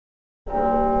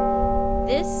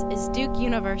This is Duke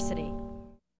University.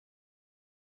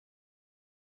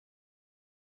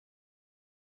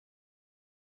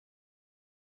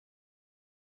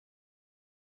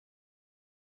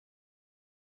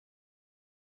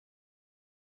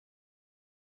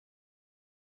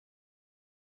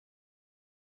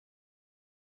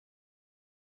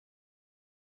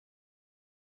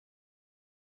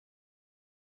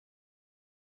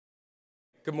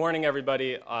 Good morning,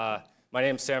 everybody. My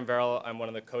name is Sam Verrill. I'm one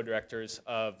of the co-directors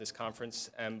of this conference,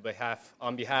 and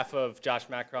on behalf of Josh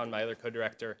Macron, my other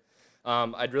co-director,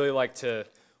 I'd really like to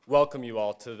welcome you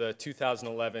all to the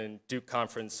 2011 Duke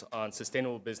Conference on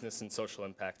Sustainable Business and Social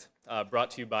Impact,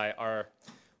 brought to you by our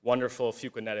wonderful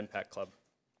Fuqua Net Impact Club.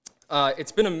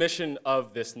 It's been a mission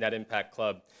of this Net Impact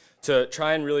Club to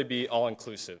try and really be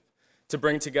all-inclusive, to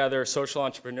bring together social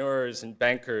entrepreneurs and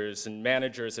bankers and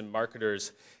managers and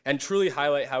marketers and truly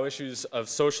highlight how issues of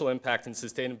social impact and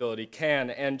sustainability can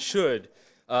and should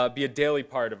be a daily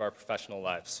part of our professional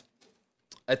lives.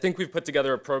 I think we've put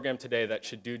together a program today that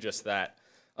should do just that.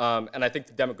 And I think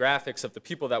the demographics of the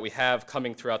people that we have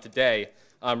coming throughout the day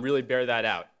really bear that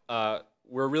out.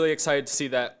 We're really excited to see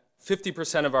that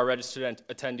 50% of our registered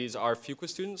attendees are Fuqua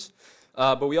students.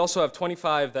 But we also have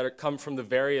 25 that come from the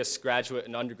various graduate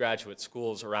and undergraduate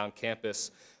schools around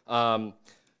campus. Many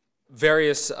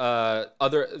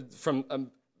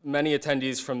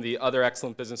attendees from the other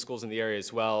excellent business schools in the area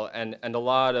as well, and a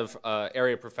lot of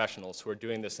area professionals who are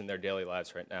doing this in their daily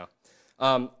lives right now.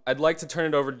 I'd like to turn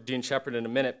it over to Dean Sheppard in a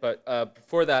minute, but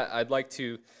before that, I'd like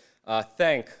to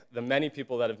thank the many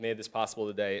people that have made this possible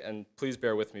today, and please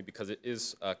bear with me because it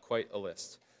is quite a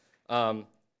list.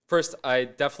 First, I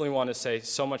definitely want to say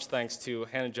so much thanks to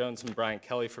Hannah Jones and Brian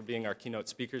Kelly for being our keynote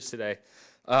speakers today,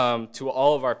 to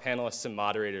all of our panelists and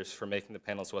moderators for making the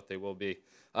panels what they will be,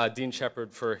 Dean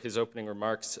Sheppard for his opening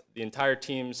remarks, the entire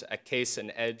teams at Case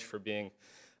and Edge for being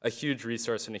a huge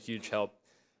resource and a huge help,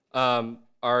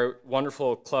 our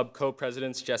wonderful club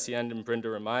co-presidents, Jesse End and Brenda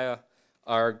Ramaya,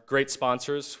 our great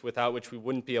sponsors, without which we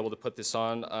wouldn't be able to put this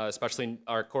on, especially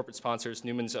our corporate sponsors,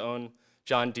 Newman's Own,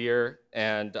 John Deere,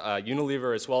 and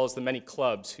Unilever, as well as the many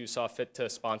clubs who saw fit to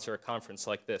sponsor a conference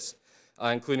like this,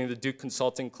 including the Duke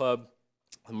Consulting Club,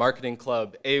 the Marketing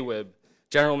Club, AWIB,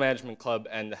 General Management Club,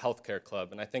 and the Healthcare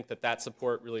Club. And I think that that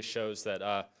support really shows that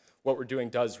what we're doing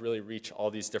does really reach all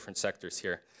these different sectors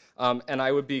here. And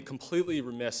I would be completely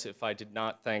remiss if I did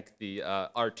not thank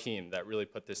our team that really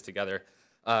put this together.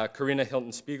 Karina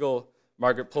Hilton-Spiegel,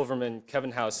 Margaret Pulverman,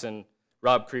 Kevin Housen,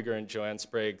 Rob Krieger, and Joanne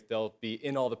Sprague. They'll be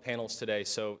in all the panels today,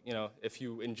 so if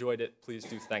you enjoyed it, please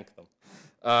do thank them.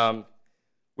 And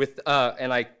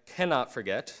I cannot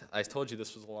forget, I told you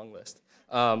this was a long list,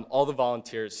 all the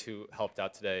volunteers who helped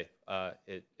out today.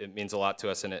 It means a lot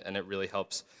to us, and it really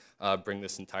helps bring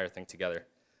this entire thing together.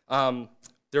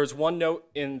 There's one note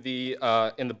in the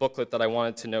booklet that I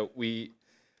wanted to note.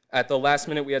 At the last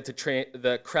minute, we had to train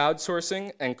the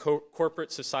crowdsourcing and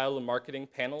corporate societal and marketing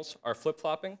panels are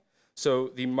flip-flopping. So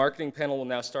the marketing panel will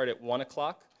now start at 1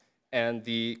 o'clock, and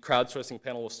the crowdsourcing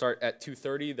panel will start at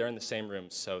 2:30. They're in the same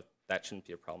rooms, so that shouldn't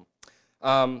be a problem.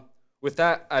 With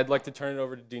that, I'd like to turn it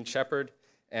over to Dean Sheppard,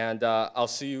 and I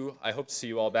hope to see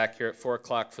you all back here at 4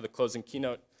 o'clock for the closing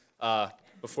keynote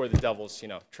before the Devils,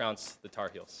 trounce the Tar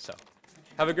Heels. So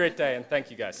have a great day, and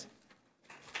thank you, guys.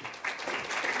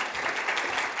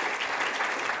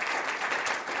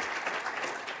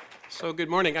 So good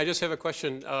morning. I just have a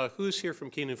question. Who's here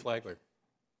from Keenan-Flagler?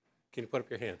 Can you put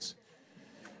up your hands?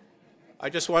 I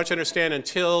just want you to understand,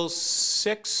 until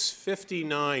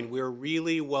 6:59, we're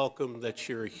really welcome that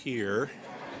you're here.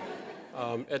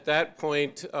 At that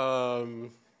point,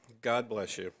 God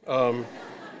bless you. And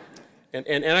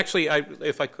actually,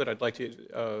 if I could, I'd like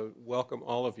to welcome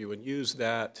all of you and use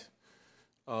that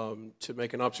to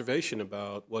make an observation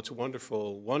about what's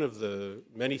wonderful. One of the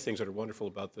many things that are wonderful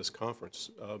about this conference.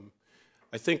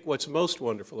 I think what's most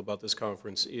wonderful about this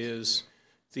conference is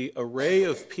the array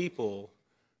of people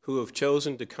who have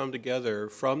chosen to come together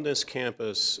from this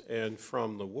campus and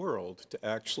from the world to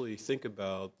actually think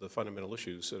about the fundamental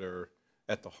issues that are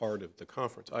at the heart of the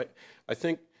conference. I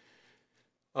think,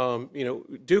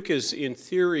 Duke is in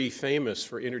theory famous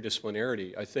for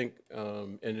interdisciplinarity. I think,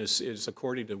 and is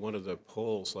according to one of the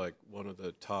polls, like one of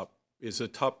the top, is the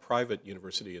top private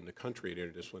university in the country at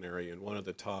interdisciplinary and one of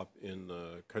the top in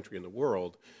the country in the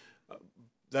world.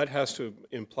 That has to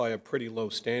imply a pretty low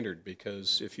standard,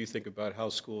 because if you think about how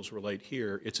schools relate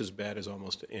here, it's as bad as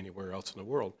almost anywhere else in the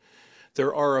world.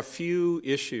 There are a few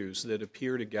issues that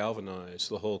appear to galvanize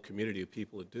the whole community of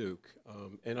people at Duke,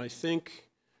 and I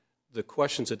think the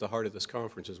questions at the heart of this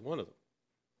conference is one of them.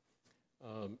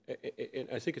 And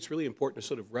I think it's really important to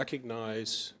sort of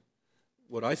recognize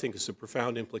what I think is the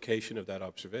profound implication of that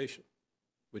observation,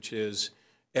 which is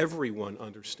everyone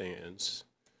understands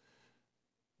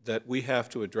that we have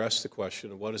to address the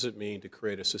question of what does it mean to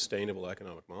create a sustainable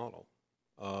economic model,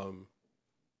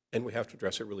 and we have to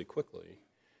address it really quickly.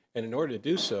 And in order to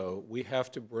do so, we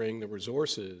have to bring the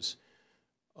resources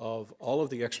of all of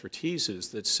the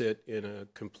expertises that sit in a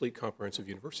complete comprehensive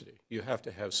university. You have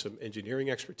to have some engineering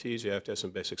expertise, you have to have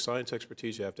some basic science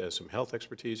expertise, you have to have some health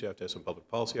expertise, you have to have some public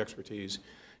policy expertise,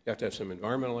 you have to have some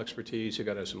environmental expertise, you've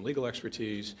got to have some legal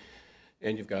expertise,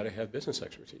 and you've got to have business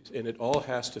expertise. And it all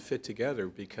has to fit together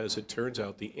because it turns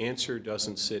out the answer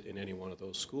doesn't sit in any one of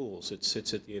those schools. It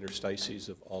sits at the interstices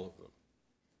of all of them.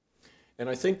 And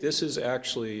I think this is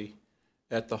actually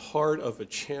at the heart of a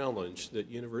challenge that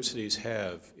universities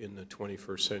have in the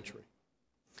 21st century.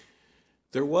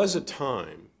 There was a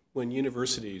time when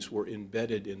universities were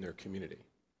embedded in their community.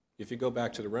 If you go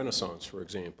back to the Renaissance, for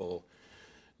example,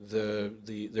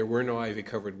 there were no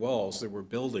ivy-covered walls. There were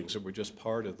buildings that were just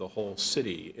part of the whole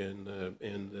city, and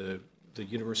the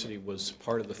university was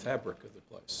part of the fabric of the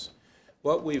place.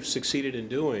 What we've succeeded in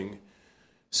doing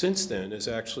since then is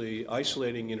actually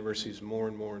isolating universities more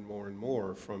and more and more and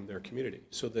more from their community,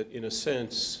 so that in a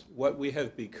sense, what we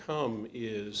have become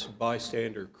is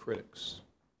bystander critics.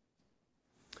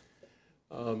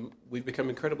 We've become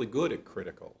incredibly good at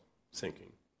critical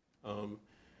thinking.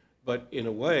 But in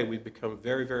a way, we've become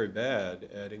very, very bad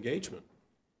at engagement.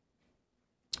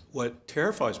 What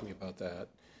terrifies me about that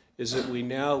is that we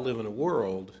now live in a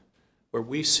world where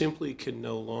we simply can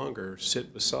no longer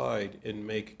sit beside and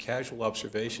make casual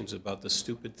observations about the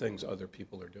stupid things other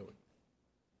people are doing.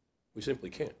 We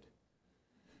simply can't.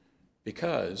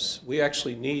 Because we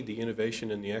actually need the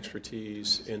innovation and the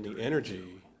expertise and the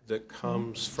energy that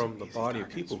comes from the body of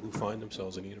people who find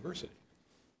themselves in a university.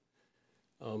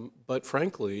 But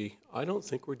frankly, I don't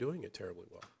think we're doing it terribly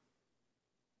well.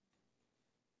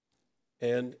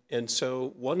 And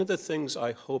so one of the things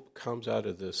I hope comes out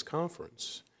of this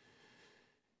conference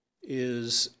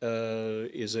is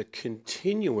a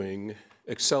continuing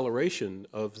acceleration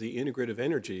of the integrative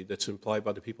energy that's implied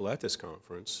by the people at this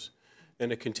conference,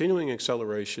 and a continuing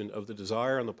acceleration of the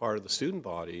desire on the part of the student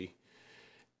body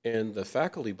and the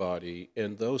faculty body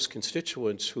and those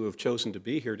constituents who have chosen to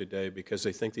be here today because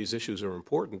they think these issues are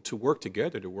important to work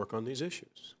together to work on these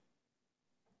issues.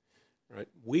 Right?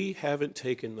 We haven't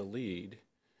taken the lead,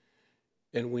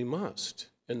 and we must.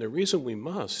 And the reason we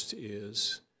must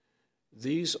is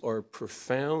these are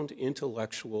profound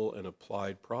intellectual and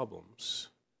applied problems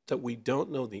that we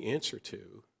don't know the answer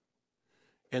to,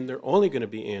 and they're only going to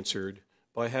be answered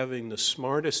by having the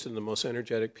smartest and the most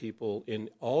energetic people in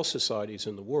all societies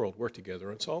in the world work together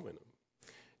on solving them.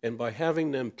 And by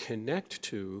having them connect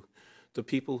to the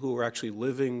people who are actually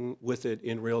living with it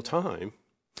in real time,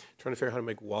 trying to figure out how to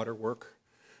make water work,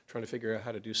 trying to figure out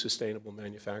how to do sustainable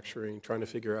manufacturing, trying to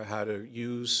figure out how to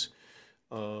use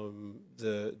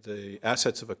the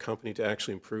assets of a company to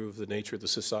actually improve the nature of the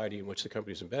society in which the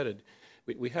company is embedded.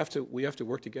 We have to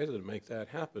work together to make that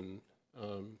happen.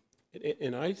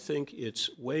 And I think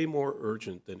it's way more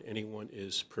urgent than anyone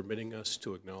is permitting us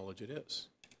to acknowledge it is.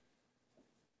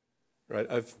 Right?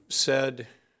 I've said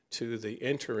to the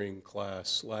entering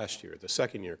class last year, the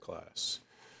second year class,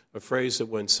 a phrase that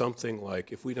went something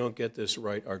like, if we don't get this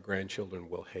right, our grandchildren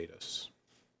will hate us.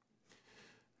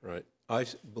 Right? I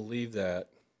believe that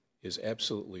is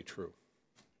absolutely true.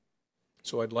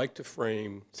 So I'd like to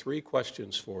frame 3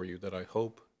 questions for you that I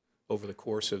hope over the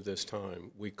course of this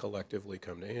time we collectively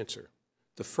come to answer.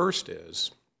 The first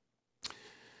is,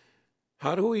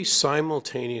 how do we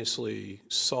simultaneously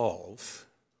solve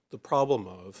the problem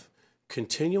of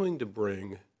continuing to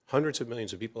bring hundreds of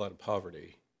millions of people out of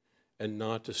poverty and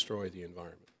not destroy the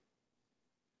environment?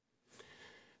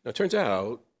 Now, it turns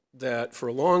out that for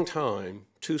a long time,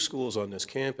 2 schools on this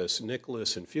campus,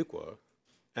 Nicholas and Fuqua,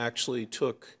 actually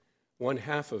took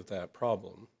 1/2 of that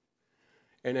problem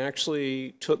and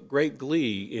actually took great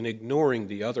glee in ignoring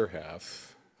the other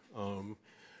half,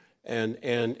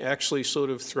 and actually sort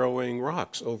of throwing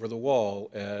rocks over the wall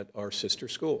at our sister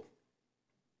school.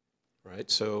 Right?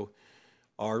 So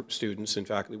our students and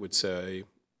faculty would say,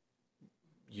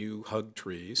 you hug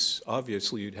trees.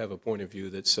 Obviously, you'd have a point of view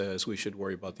that says we should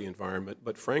worry about the environment,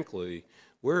 but frankly,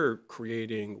 we're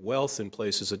creating wealth in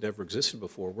places that never existed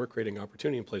before. We're creating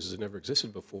opportunity in places that never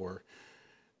existed before.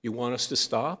 You want us to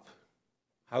stop?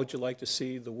 How would you like to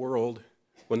see the world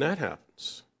when that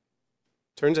happens?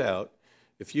 Turns out,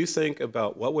 if you think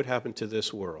about what would happen to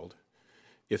this world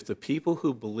if the people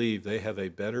who believe they have a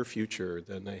better future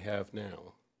than they have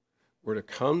now were to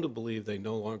come to believe they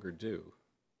no longer do,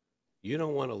 you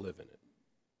don't want to live in it.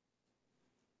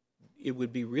 it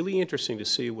would be really interesting to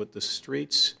see what the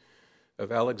streets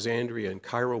of Alexandria and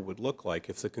Cairo would look like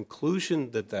if the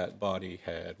conclusion that that body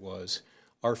had was,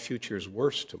 our future's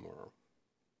worse tomorrow.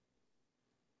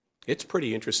 It's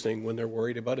pretty interesting when they're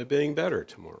worried about it being better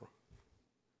tomorrow.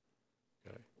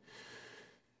 Okay.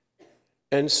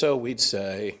 And so we'd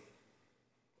say,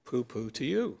 poo-poo to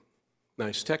you.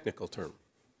 Nice technical term.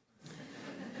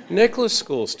 Nicholas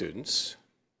School students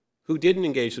who didn't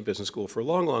engage the business school for a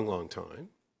long, long, long time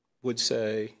would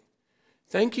say,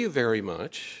 thank you very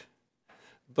much,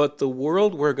 but the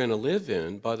world we're going to live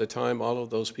in, by the time all of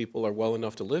those people are well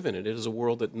enough to live in it, it is a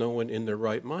world that no one in their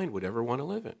right mind would ever want to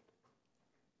live in.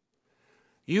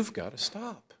 You've got to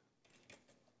stop.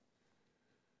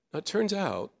 Now, it turns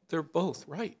out they're both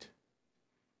right.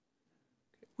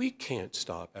 We can't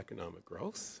stop economic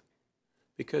growth,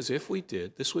 because if we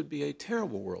did, this would be a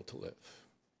terrible world to live.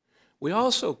 We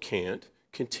also can't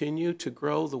continue to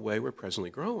grow the way we're presently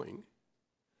growing,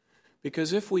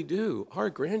 because if we do, our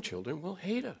grandchildren will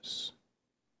hate us.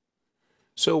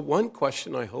 So one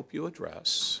question I hope you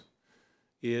address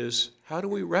is, how do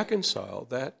we reconcile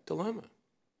that dilemma?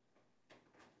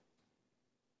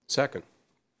 Second,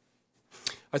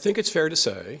 I think it's fair to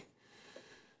say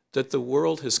that the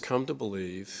world has come to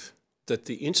believe that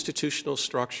the institutional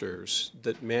structures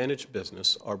that manage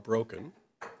business are broken,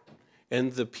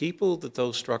 and the people that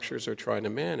those structures are trying to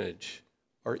manage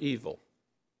are evil.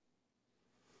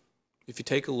 If you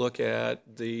take a look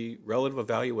at the relative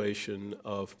evaluation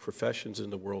of professions in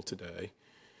the world today,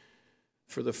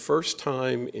 for the first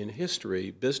time in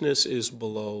history, business is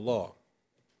below law.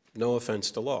 No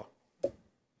offense to law.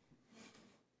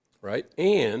 Right?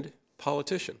 And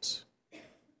politicians.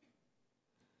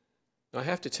 Now, I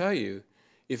have to tell you,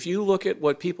 if you look at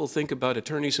what people think about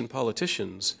attorneys and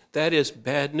politicians, that is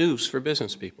bad news for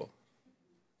business people.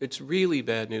 It's really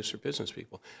bad news for business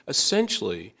people.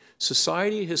 Essentially,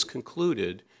 society has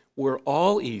concluded we're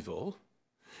all evil,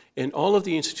 and all of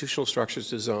the institutional structures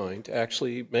designed to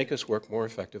actually make us work more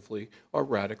effectively are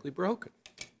radically broken.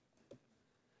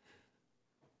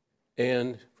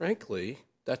 And frankly,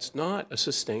 that's not a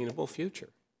sustainable future.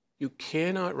 You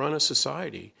cannot run a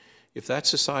society if that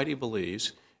society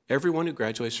believes everyone who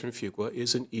graduates from Fuqua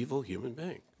is an evil human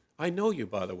being. I know you,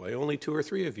 by the way. Only 2 or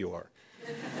 3 of you are.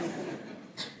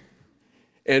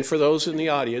 And for those in the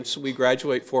audience, we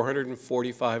graduate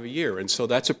 445 a year, and so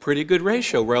that's a pretty good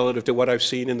ratio relative to what I've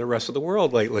seen in the rest of the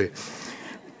world lately.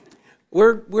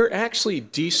 We're actually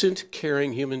decent,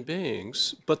 caring human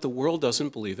beings, but the world doesn't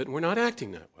believe it, and we're not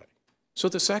acting that way. So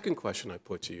the second question I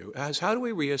put to you is, how do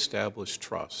we reestablish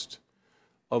trust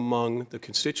among the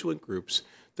constituent groups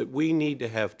that we need to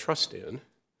have trust in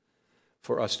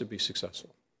for us to be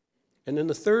successful? And then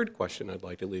the third question I'd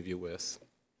like to leave you with,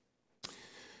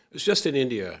 I was just in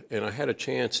India, and I had a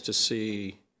chance to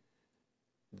see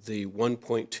the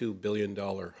 $1.2 billion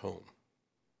home.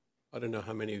 I don't know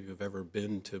how many of you have ever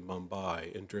been to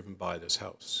Mumbai and driven by this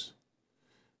house.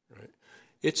 Right?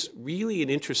 It's really an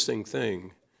interesting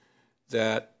thing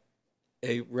that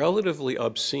a relatively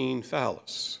obscene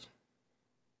phallus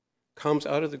comes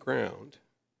out of the ground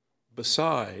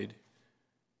beside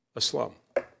a slum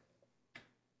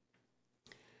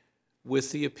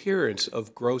with the appearance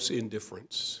of gross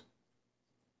indifference,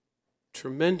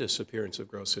 tremendous appearance of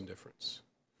gross indifference.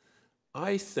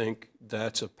 I think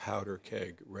that's a powder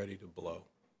keg ready to blow.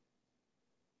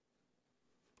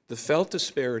 The felt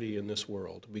disparity in this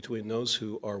world between those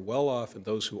who are well off and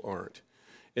those who aren't,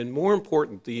 and more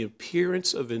important, the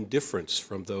appearance of indifference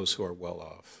from those who are well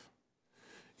off,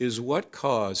 is what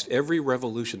caused every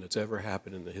revolution that's ever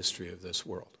happened in the history of this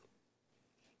world.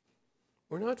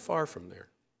 We're not far from there.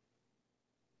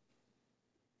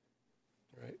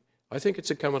 Right? I think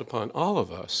it's incumbent upon all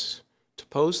of us to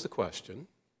pose the question,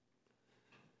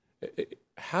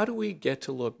 how do we get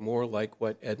to look more like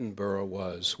what Edinburgh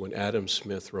was when Adam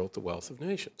Smith wrote The Wealth of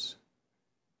Nations?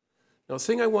 Now, the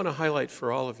thing I want to highlight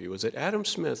for all of you is that Adam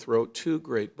Smith wrote 2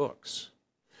 great books,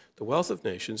 The Wealth of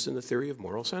Nations and The Theory of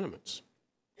Moral Sentiments.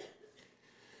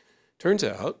 Turns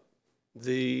out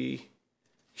the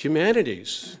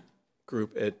humanities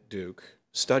group at Duke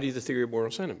study the theory of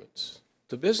moral sentiments.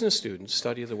 The business students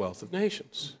study The Wealth of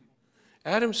Nations.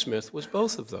 Adam Smith was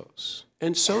both of those,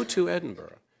 and so too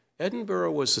Edinburgh.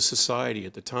 Edinburgh was a society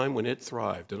at the time when it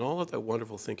thrived and all of that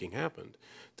wonderful thinking happened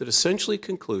that essentially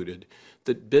concluded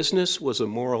that business was a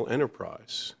moral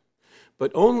enterprise,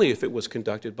 but only if it was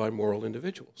conducted by moral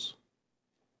individuals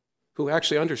who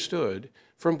actually understood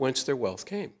from whence their wealth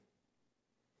came.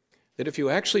 That if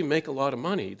you actually make a lot of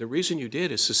money, the reason you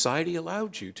did is society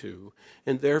allowed you to,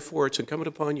 and therefore it's incumbent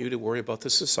upon you to worry about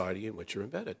the society in which you're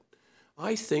embedded.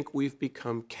 I think we've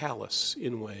become callous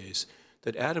in ways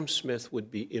that Adam Smith would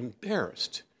be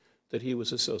embarrassed that he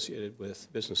was associated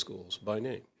with business schools by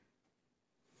name.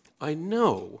 I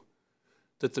know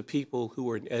that the people who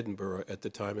were in Edinburgh at the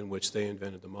time in which they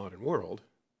invented the modern world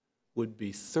would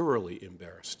be thoroughly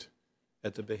embarrassed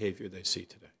at the behavior they see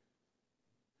today.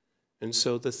 And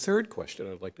so the third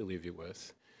question I'd like to leave you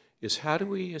with is, how do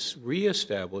we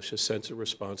reestablish a sense of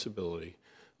responsibility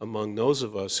among those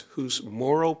of us whose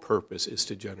moral purpose is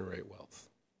to generate wealth?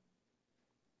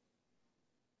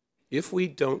 If we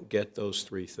don't get those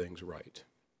three things right,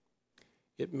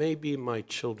 it may be my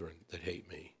children that hate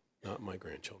me, not my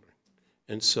grandchildren.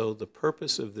 And so the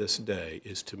purpose of this day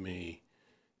is, to me,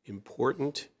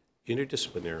 important,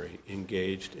 interdisciplinary,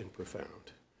 engaged, and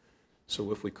profound.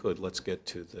 So if we could, let's get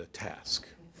to the task.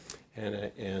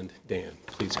 Hannah and Dan,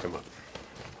 please come up.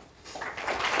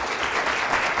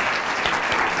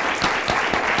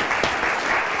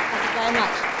 Thank you very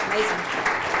much. Amazing.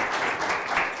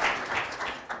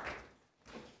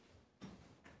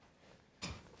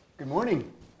 Good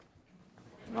morning.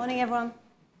 Good morning, everyone.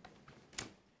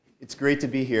 It's great to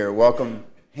be here. Welcome,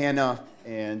 Hannah.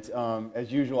 And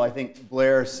as usual, I think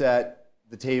Blair set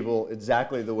the table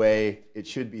exactly the way it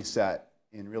should be set,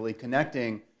 in really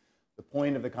connecting the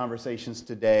point of the conversations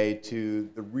today to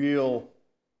the real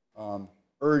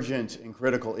urgent and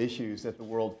critical issues that the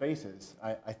world faces.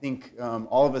 I think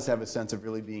all of us have a sense of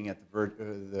really being at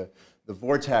the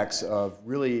vortex of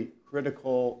really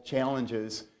critical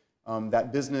challenges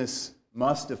that business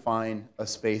must define a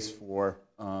space for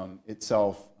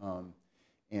itself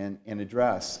and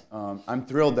address. I'm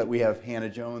thrilled that we have Hannah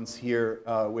Jones here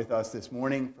with us this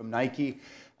morning from Nike.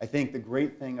 I think the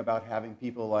great thing about having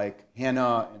people like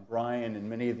Hannah and Brian and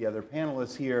many of the other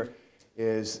panelists here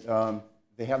is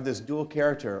they have this dual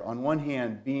character. On one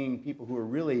hand, being people who are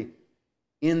really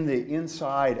in the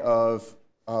inside of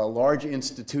large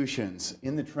institutions,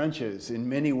 in the trenches in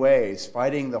many ways,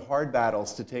 fighting the hard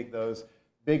battles to take those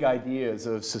big ideas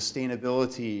of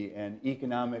sustainability and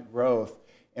economic growth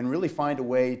and really find a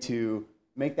way to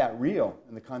make that real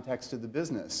in the context of the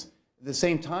business. At the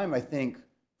same time, I think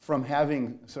from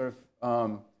having sort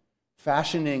of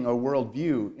fashioning a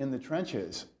worldview in the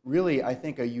trenches, really, I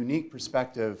think, a unique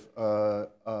perspective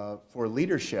for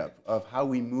leadership of how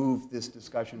we move this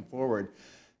discussion forward.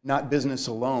 Not business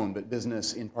alone, but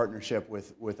business in partnership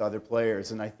with other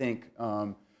players. And I think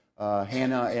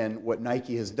Hannah and what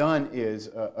Nike has done is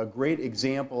a great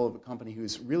example of a company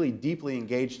who's really deeply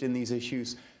engaged in these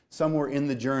issues, somewhere in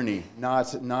the journey,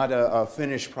 not a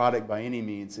finished product by any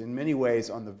means. In many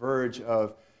ways, on the verge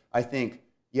of, I think,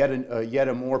 yet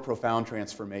a more profound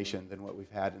transformation than what we've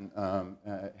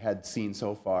had seen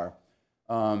so far.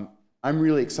 I'm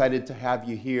really excited to have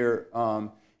you here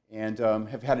and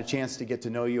have had a chance to get to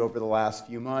know you over the last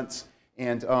few months.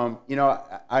 And you know,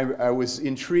 I was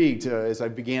intrigued as I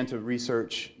began to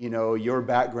research, you know, your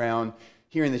background,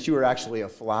 hearing that you were actually a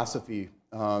philosophy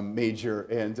major,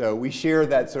 and we share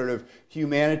that sort of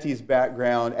humanities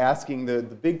background, asking the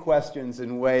big questions in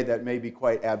a way that may be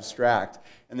quite abstract,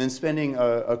 and then spending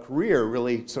a career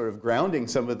really sort of grounding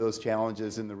some of those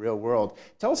challenges in the real world.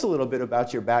 Tell us a little bit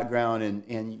about your background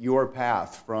and your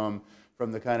path from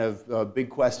the kind of big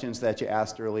questions that you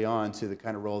asked early on to the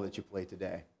kind of role that you play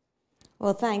today.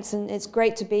 Well, thanks, and it's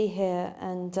great to be here.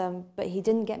 And but he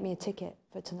didn't get me a ticket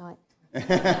for tonight,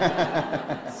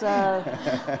 so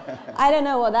I don't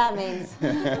know what that means.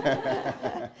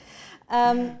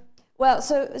 Well,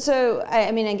 so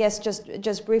I mean, I guess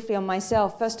just briefly on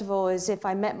myself. First of all, is if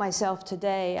I met myself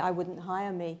today, I wouldn't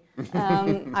hire me.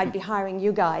 I'd be hiring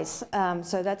you guys.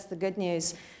 So that's the good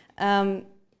news.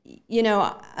 You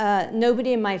know,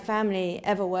 nobody in my family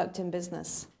ever worked in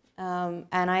business. And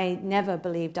I never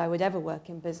believed I would ever work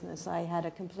in business. I had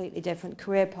a completely different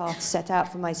career path set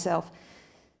out for myself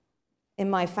in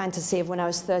my fantasy of when I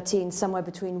was 13, somewhere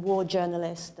between war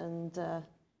journalist and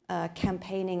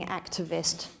campaigning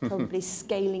activist, probably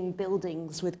scaling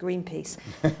buildings with Greenpeace.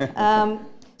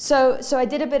 So I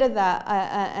did a bit of that,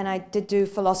 and I did do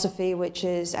philosophy, which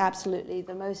is absolutely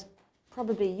the most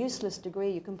probably useless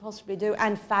degree you can possibly do,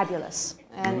 and fabulous,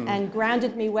 and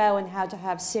grounded me well in how to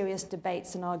have serious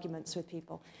debates and arguments with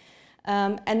people.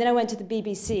 And then I went to the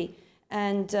BBC,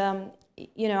 and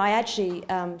you know, I actually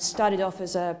started off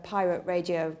as a pirate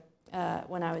radio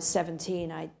when I was 17.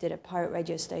 I did a pirate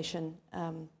radio station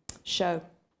show,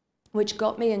 which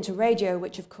got me into radio,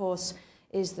 which of course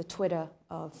is the Twitter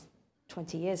of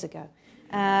 20 years ago.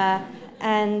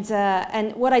 And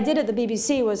what I did at the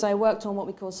BBC was I worked on what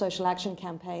we call social action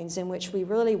campaigns, in which we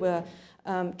really were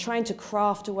trying to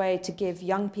craft a way to give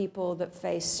young people that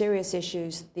face serious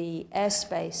issues the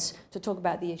airspace to talk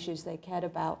about the issues they cared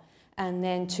about, and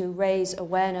then to raise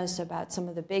awareness about some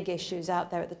of the big issues out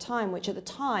there at the time, which at the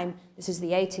time, this is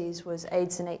the 80s, was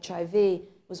AIDS and HIV,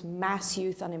 was mass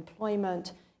youth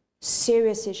unemployment,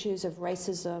 serious issues of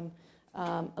racism,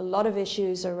 a lot of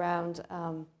issues around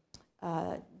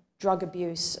drug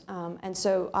abuse. And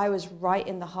so I was right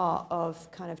in the heart of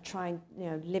kind of trying,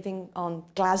 living on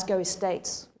Glasgow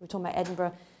estates. We're talking about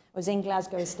Edinburgh. I was in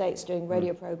Glasgow estates doing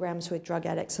radio programs with drug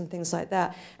addicts and things like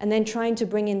that. And then trying to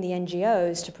bring in the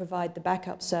NGOs to provide the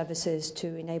backup services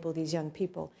to enable these young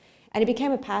people. And it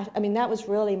became a passion. I mean, that was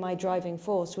really my driving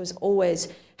force, was always,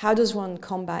 how does one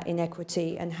combat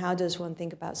inequity and how does one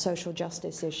think about social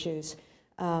justice issues?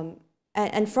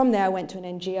 And from there, I went to an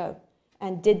NGO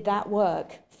and did that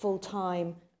work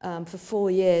full-time for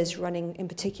 4 years, running, in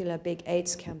particular, big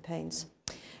AIDS campaigns.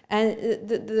 And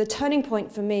the turning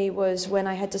point for me was when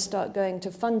I had to start going to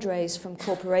fundraise from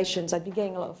corporations. I'd been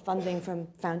getting a lot of funding from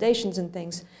foundations and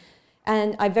things.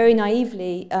 And I very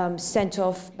naively sent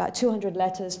off about 200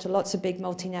 letters to lots of big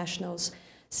multinationals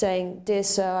saying, "Dear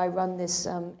sir, I run this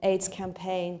AIDS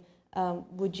campaign.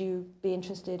 Would you be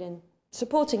interested in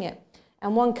supporting it?"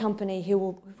 And one company who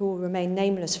will remain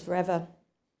nameless forever,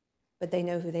 but they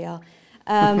know who they are,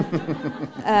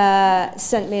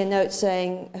 sent me a note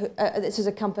saying, this is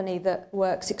a company that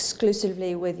works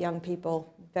exclusively with young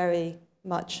people, very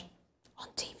much on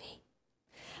TV.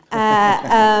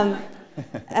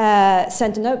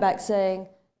 Sent a note back saying,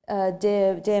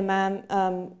 dear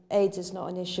ma'am, AIDS is not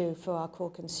an issue for our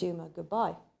core consumer,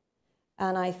 goodbye.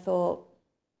 And I thought,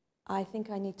 I think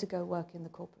I need to go work in the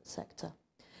corporate sector.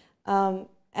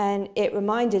 And it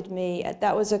reminded me,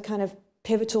 that was a kind of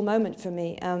pivotal moment for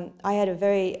me. I had a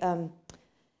very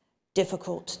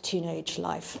difficult teenage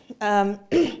life. So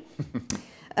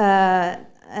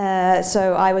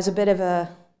I was a bit of a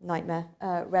nightmare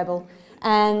rebel.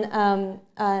 And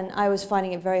I was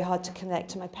finding it very hard to connect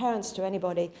to my parents, to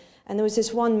anybody. And there was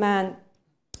this one man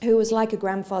who was like a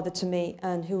grandfather to me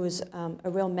and who was a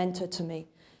real mentor to me.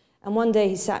 And one day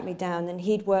he sat me down, and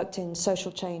he'd worked in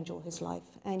social change all his life.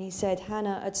 And he said,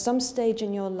 "Hannah, at some stage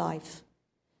in your life,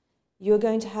 you're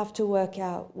going to have to work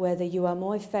out whether you are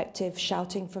more effective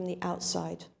shouting from the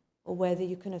outside or whether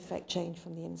you can affect change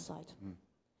from the inside." Mm.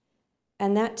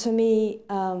 And that, to me,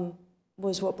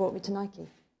 was what brought me to Nike.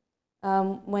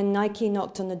 When Nike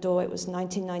knocked on the door, it was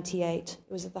 1998.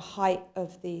 It was at the height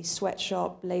of the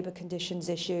sweatshop labor conditions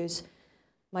issues.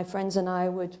 My friends and I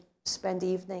would spend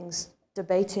evenings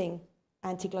debating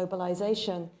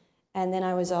anti-globalization, and then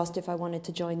I was asked if I wanted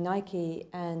to join Nike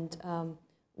and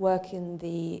work in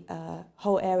the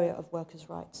whole area of workers'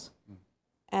 rights. Mm.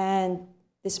 And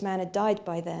this man had died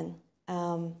by then,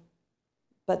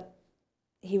 but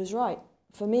he was right.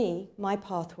 For me, my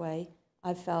pathway,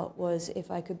 I felt, was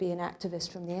if I could be an activist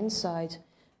from the inside,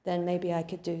 then maybe I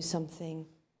could do something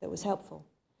that was helpful.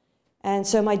 And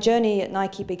so my journey at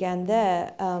Nike began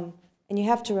there. And you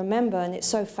have to remember, and it's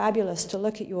so fabulous to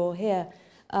look at you all here,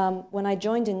 when I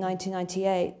joined in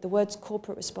 1998, the words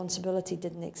corporate responsibility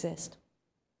didn't exist.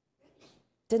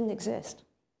 Didn't exist.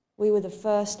 We were the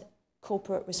first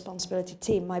corporate responsibility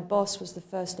team. My boss was the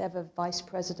first ever vice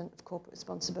president of corporate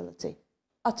responsibility.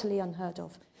 Utterly unheard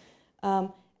of.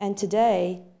 And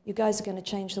today, you guys are going to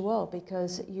change the world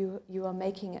because you are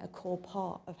making it a core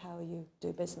part of how you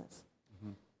do business.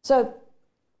 Mm-hmm. So,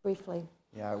 briefly.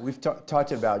 Yeah, we've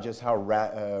talked about just how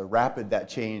rapid that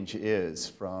change is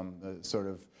from the sort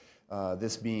of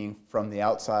this being from the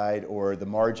outside or the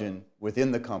margin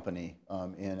within the company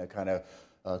in a kind of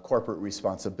corporate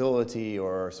responsibility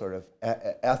or sort of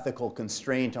ethical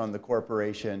constraint on the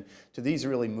corporation to these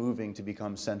really moving to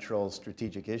become central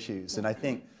strategic issues. And I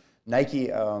think Nike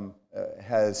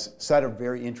has set a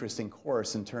very interesting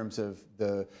course in terms of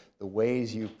the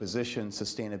ways you position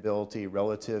sustainability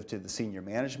relative to the senior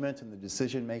management and the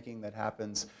decision-making that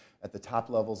happens at the top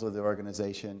levels of the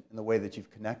organization and the way that you've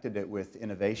connected it with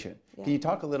innovation. Yeah. Can you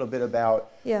talk a little bit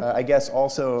about, I guess,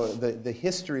 also the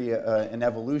history and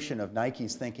evolution of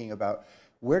Nike's thinking about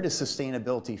where does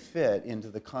sustainability fit into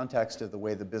the context of the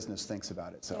way the business thinks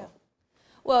about itself? Yeah.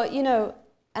 Well, you know,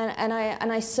 and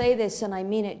I say this and I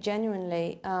mean it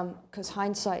genuinely because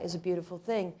hindsight is a beautiful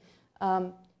thing.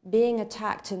 Being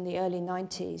attacked in the early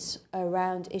 90s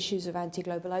around issues of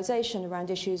anti-globalization,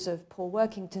 around issues of poor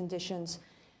working conditions,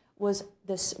 was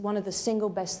one of the single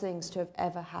best things to have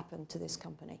ever happened to this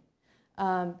company.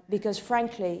 Because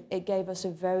frankly, it gave us a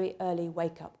very early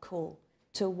wake-up call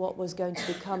to what was going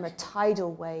to become a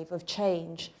tidal wave of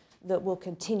change that will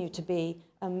continue to be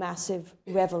a massive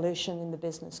revolution in the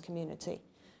business community.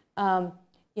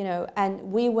 you know, and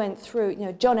we went through, you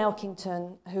know, John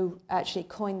Elkington, who actually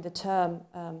coined the term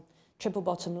triple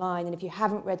bottom line, and if you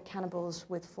haven't read Cannibals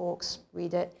with Forks,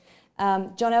 read it.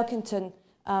 John Elkington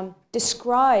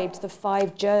described the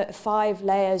five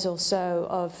layers or so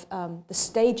of the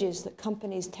stages that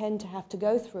companies tend to have to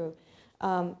go through,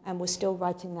 and we're still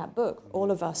writing that book,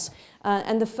 all of us.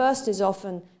 And the first is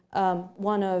often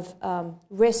one of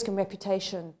risk and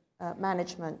reputation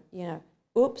management. You know,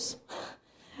 oops,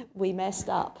 we messed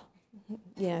up.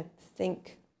 You know,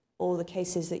 think all the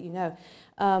cases that you know.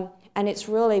 And it's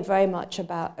really very much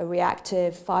about a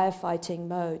reactive firefighting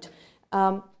mode.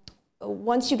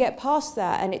 Once you get past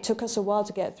that, and it took us a while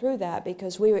to get through that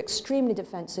because we were extremely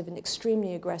defensive and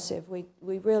extremely aggressive. We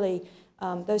really,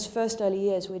 those first early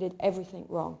years, we did everything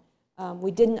wrong.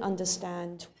 We didn't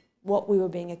understand what we were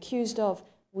being accused of.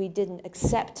 We didn't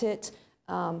accept it.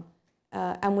 And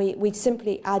we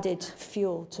simply added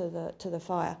fuel to the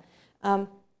fire.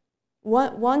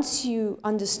 Once you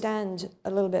understand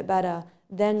a little bit better,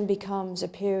 then becomes a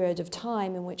period of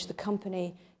time in which the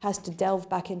company has to delve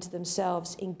back into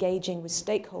themselves, engaging with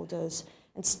stakeholders,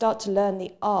 and start to learn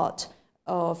the art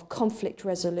of conflict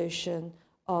resolution,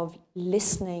 of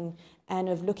listening, and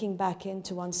of looking back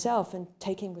into oneself and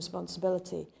taking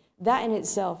responsibility. That in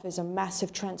itself is a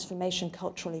massive transformation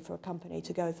culturally for a company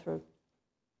to go through.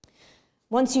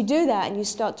 Once you do that and you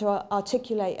start to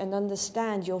articulate and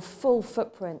understand your full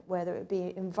footprint, whether it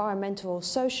be environmental or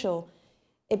social,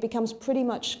 it becomes pretty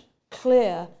much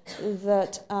clear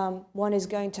that one is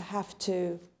going to have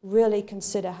to really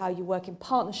consider how you work in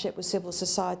partnership with civil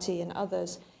society and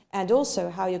others, and also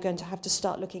how you're going to have to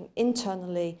start looking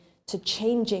internally to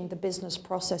changing the business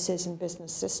processes and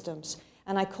business systems.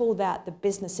 And I call that the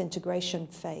business integration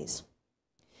phase.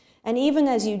 And even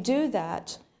as you do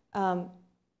that,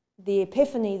 the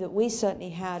epiphany that we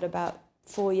certainly had about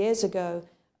 4 years ago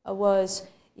was,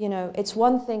 you know, it's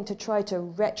one thing to try to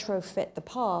retrofit the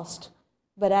past,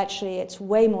 but actually it's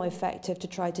way more effective to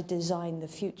try to design the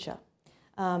future.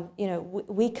 You know,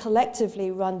 we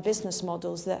collectively run business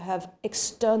models that have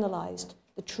externalized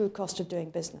the true cost of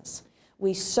doing business.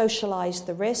 We socialize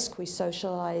the risk, we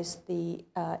socialize the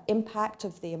impact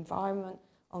of the environment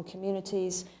on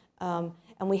communities,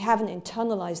 and we haven't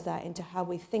internalized that into how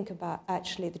we think about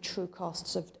actually the true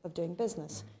costs of doing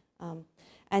business.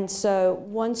 And so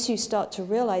once you start to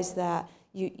realize that,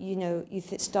 you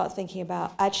start thinking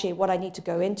about, actually what I need to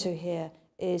go into here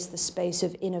is the space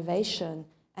of innovation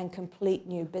and complete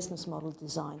new business model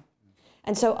design.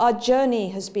 And so our journey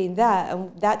has been that,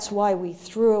 and that's why we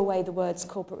threw away the words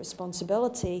corporate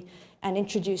responsibility and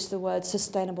introduced the words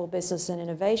sustainable business and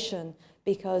innovation,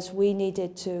 because we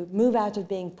needed to move out of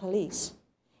being police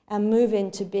and move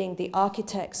into being the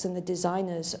architects and the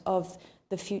designers of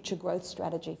the future growth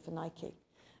strategy for Nike.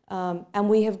 And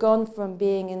we have gone from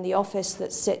being in the office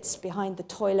that sits behind the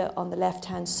toilet on the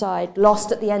left-hand side,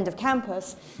 lost at the end of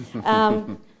campus,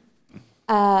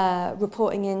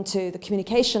 reporting into the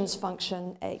communications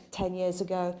function 10 years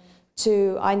ago,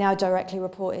 to I now directly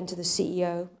report into the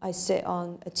CEO. I sit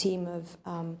on a team of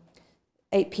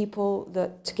 8 people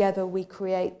that together we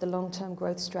create the long-term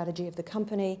growth strategy of the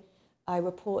company. I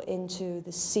report into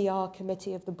the CR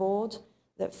committee of the board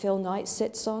that Phil Knight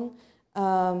sits on.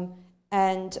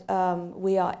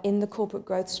 We are in the corporate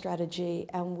growth strategy,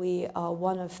 and we are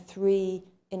one of 3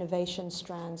 innovation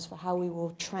strands for how we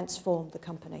will transform the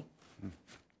company.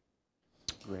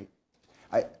 Great.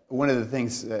 One of the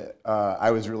things that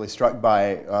I was really struck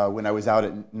by when I was out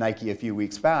at Nike a few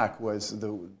weeks back was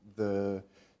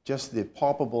just the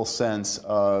palpable sense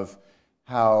of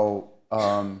how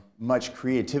much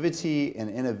creativity and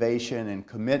innovation and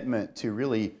commitment to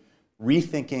really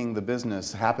rethinking the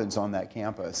business happens on that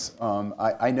campus.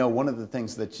 I know one of the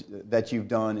things that you've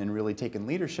done and really taken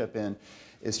leadership in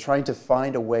is trying to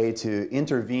find a way to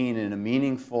intervene in a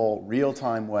meaningful,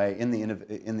 real-time way in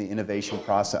the innovation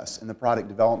process, in the product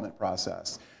development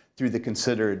process, through the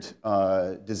considered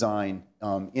design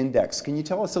index. Can you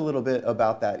tell us a little bit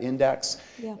about that index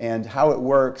and how it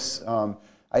works?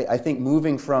 I think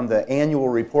moving from the annual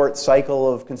report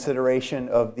cycle of consideration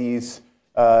of these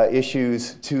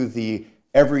issues to the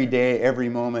every day, every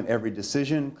moment, every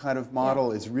decision kind of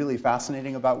model is really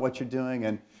fascinating about what you're doing.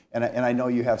 And I know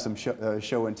you have some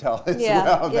show and tell as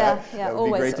well. That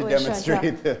would be great to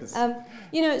demonstrate this.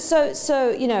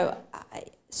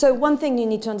 So one thing you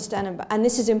need to understand, and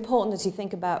this is important as you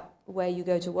think about where you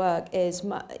go to work, is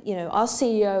our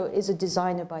CEO is a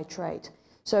designer by trade.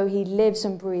 So he lives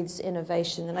and breathes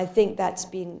innovation, and I think that's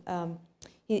been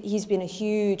he's been a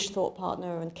huge thought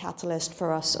partner and catalyst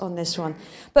for us on this one.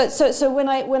 But so when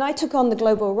I took on the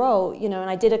global role, and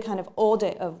I did a kind of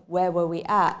audit of where were we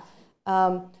at.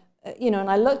 You know, and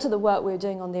I looked at the work we were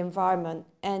doing on the environment,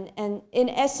 and in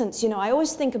essence, you know, I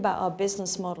always think about our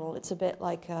business model. It's a bit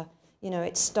like, you know,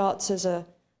 it starts as a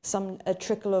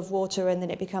trickle of water, and then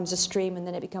it becomes a stream, and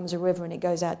then it becomes a river, and it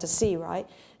goes out to sea, right?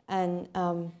 And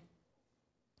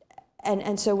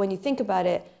so when you think about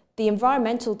it, the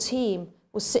environmental team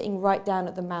was sitting right down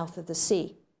at the mouth of the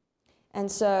sea. And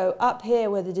so up here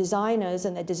were the designers,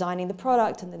 and they're designing the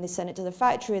product, and then they send it to the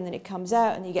factory, and then it comes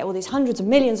out, and you get all these hundreds of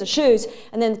millions of shoes,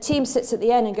 and then the team sits at the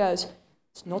end and goes,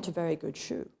 it's not a very good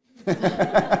shoe.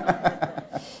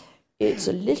 It's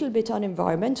a little bit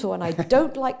unenvironmental, and I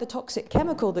don't like the toxic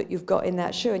chemical that you've got in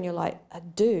that shoe. And you're like,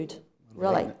 dude,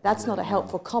 really, that's not a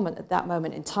helpful comment at that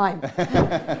moment in time.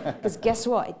 Because guess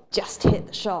what? It just hit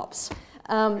the shops.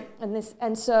 And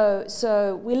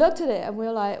so we looked at it, and we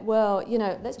were like, well, you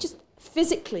know, let's just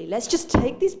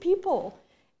take these people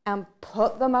and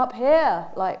put them up here.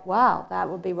 Like, wow, that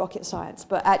would be rocket science.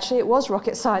 But actually, it was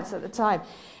rocket science at the time.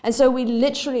 And so we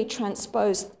literally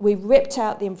we ripped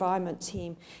out the environment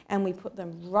team, and we put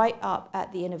them right up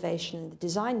at the innovation and the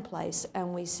design place.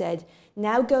 And we said,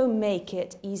 now go make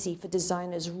it easy for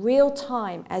designers real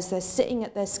time as they're sitting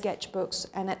at their sketchbooks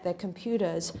and at their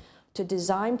computers to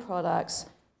design products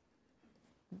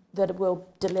that will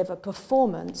deliver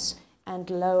performance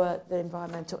and lower the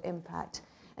environmental impact.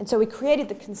 And so we created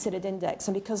the Considered Index,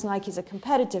 and because Nike's a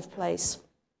competitive place,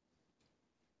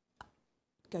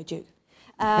 go Duke.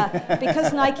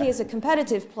 Because Nike is a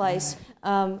competitive place,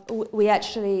 we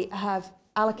actually have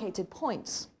allocated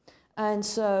points. And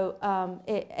so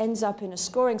it ends up in a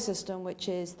scoring system, which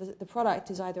is the product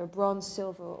is either a bronze,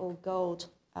 silver, or gold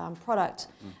product.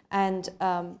 And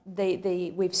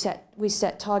we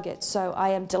set targets. So I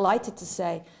am delighted to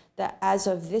say that as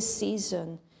of this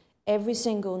season, every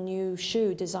single new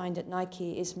shoe designed at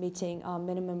Nike is meeting our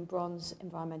minimum bronze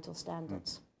environmental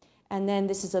standards. And then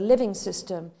this is a living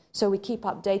system, so we keep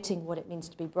updating what it means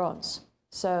to be bronze.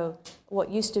 So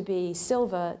what used to be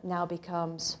silver now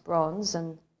becomes bronze,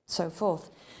 and so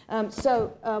forth.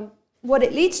 What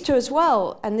it leads to as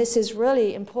well, and this is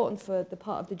really important for the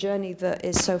part of the journey that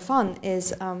is so fun,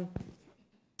 is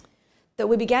that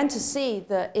we began to see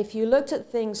that if you looked at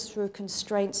things through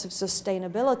constraints of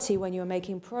sustainability when you were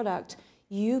making product,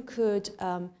 you could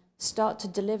start to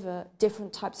deliver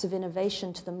different types of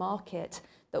innovation to the market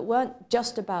that weren't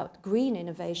just about green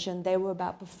innovation, they were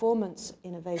about performance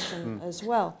innovation as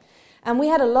well. And we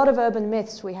had a lot of urban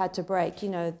myths we had to break.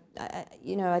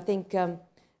 I think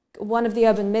one of the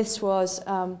urban myths was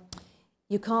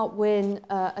you can't win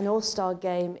an all-star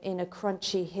game in a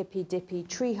crunchy, hippy-dippy,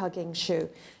 tree-hugging shoe.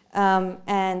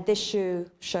 And this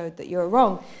shoe showed that you were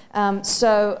wrong.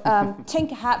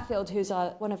 Tinker Hatfield, who's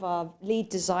one of our lead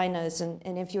designers, and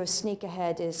if you're a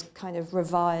sneakerhead, is kind of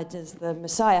revered as the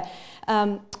messiah,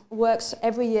 works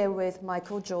every year with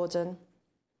Michael Jordan.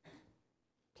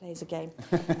 Plays a game.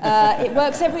 It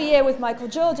works every year with Michael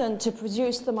Jordan to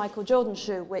produce the Michael Jordan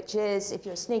shoe, which is, if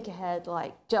you're a sneakerhead,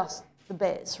 like just the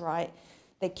biz, right?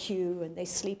 They queue and they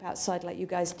sleep outside like you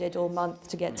guys did all month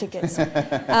to get tickets.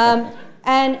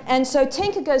 And so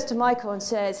Tinker goes to Michael and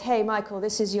says, hey, Michael,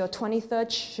 this is your 23rd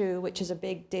shoe, which is a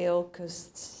big deal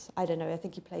because, I don't know, I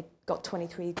think he got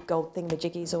 23 gold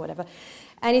thingamajiggies or whatever.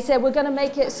 And he said, we're going to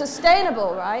make it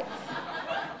sustainable, right?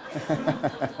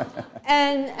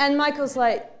 And Michael's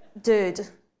like, dude,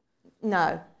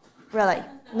 no, really,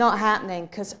 not happening,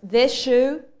 because this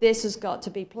shoe, this has got to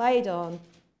be played on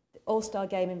the All-Star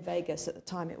game in Vegas at the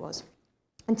time it was.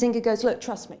 And Tinker goes, look,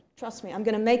 trust me, I'm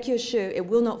going to make you a shoe. It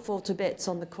will not fall to bits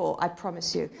on the court, I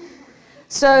promise you.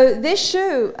 So this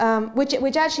shoe,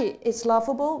 which actually is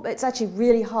laughable, but it's actually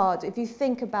really hard. If you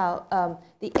think about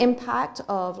the impact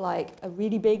of like a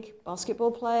really big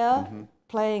basketball player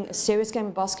playing a serious game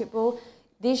of basketball,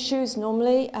 these shoes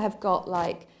normally have got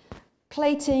like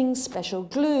plating, special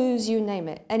glues, you name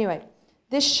it. Anyway,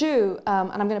 this shoe,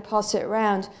 and I'm going to pass it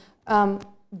around,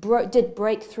 did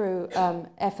breakthrough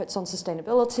efforts on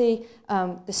sustainability.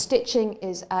 The stitching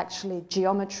is actually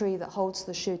geometry that holds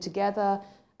the shoe together.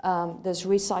 There's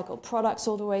recycled products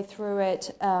all the way through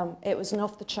it. It was an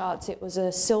off the charts. It was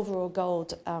a silver or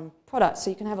gold product, so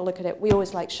you can have a look at it. We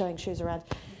always like showing shoes around.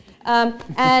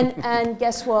 And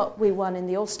guess what? We won in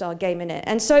the All-Star game in it.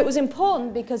 And so it was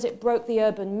important because it broke the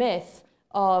urban myth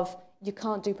of you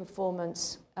can't do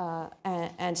performance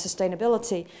and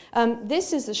sustainability.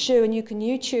 This is the shoe, and you can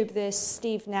YouTube this,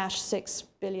 Steve Nash, $6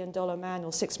 billion man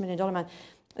or $6 million man.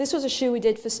 This was a shoe we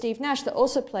did for Steve Nash that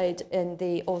also played in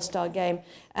the All-Star game,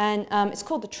 and it's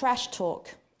called the Trash Talk.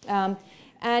 And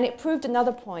it proved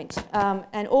another point,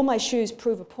 and all my shoes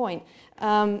prove a point.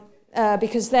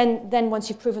 because then once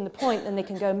you've proven the point, then they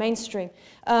can go mainstream.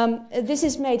 This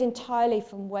is made entirely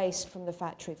from waste from the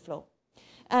factory floor.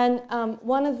 And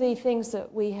one of the things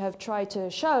that we have tried to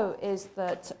show is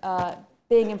that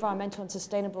being environmental and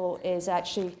sustainable is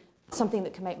actually something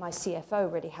that can make my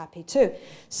CFO really happy too.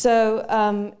 So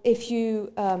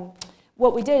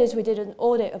what we did is we did an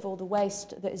audit of all the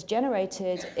waste that is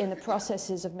generated in the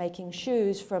processes of making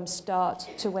shoes from start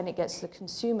to when it gets to the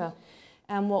consumer.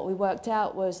 And what we worked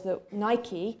out was that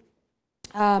Nike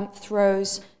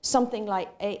throws something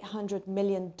like $800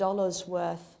 million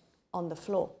worth on the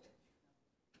floor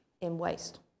in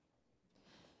waste.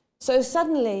 So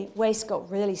suddenly, waste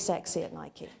got really sexy at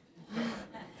Nike.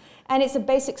 And it's a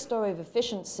basic story of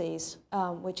efficiencies,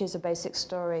 which is a basic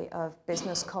story of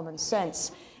business common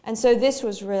sense. And so this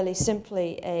was really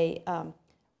simply a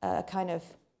kind of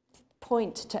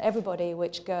point to everybody,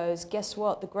 which goes, guess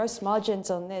what? The gross margins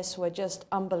on this were just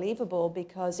unbelievable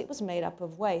because it was made up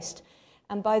of waste.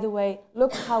 And by the way,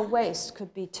 look how waste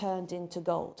could be turned into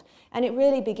gold. And it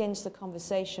really begins the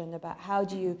conversation about how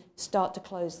do you start to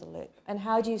close the loop, and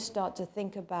how do you start to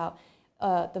think about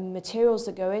the materials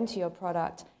that go into your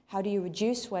product. How do you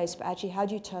reduce waste, but actually how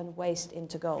do you turn waste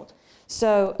into gold?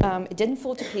 So it didn't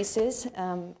fall to pieces,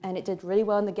 and it did really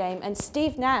well in the game. And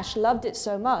Steve Nash loved it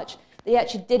so much that he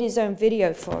actually did his own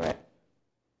video for it.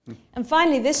 And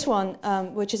finally, this one,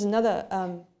 which is another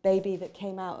baby that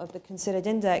came out of the Considered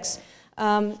Index.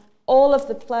 All of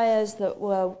the players that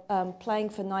were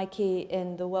playing for Nike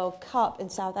in the World Cup in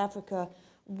South Africa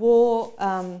wore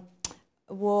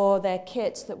their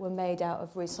kits that were made out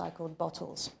of recycled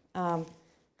bottles.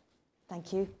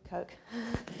 Thank you, Coke.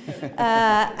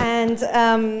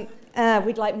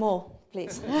 We'd like more,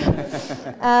 please.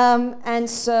 And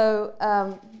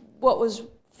so what was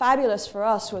fabulous for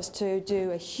us was to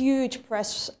do a huge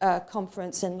press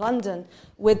conference in London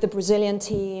with the Brazilian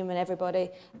team and everybody.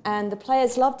 And the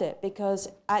players loved it because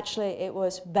actually it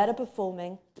was better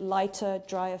performing, lighter,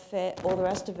 drier fit, all the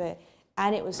rest of it.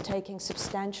 And it was taking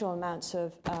substantial amounts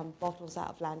of bottles out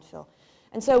of landfill.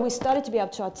 And so we started to be able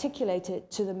to articulate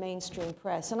it to the mainstream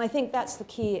press. And I think that's the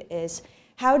key is,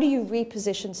 how do you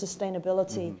reposition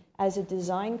sustainability as a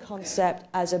design concept,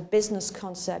 as a business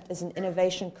concept, as an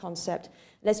innovation concept?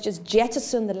 Let's just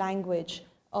jettison the language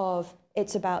of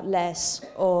it's about less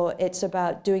or it's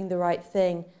about doing the right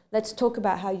thing. Let's talk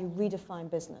about how you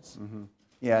redefine business.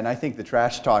 Yeah, and I think the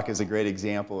trash talk is a great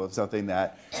example of something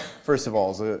that, first of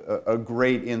all, is a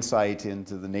great insight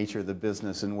into the nature of the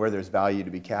business and where there's value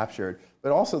to be captured,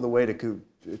 but also the way to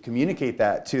communicate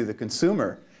that to the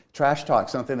consumer. Trash talk,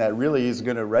 something that really is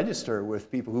going to register with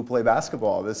people who play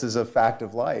basketball. This is a fact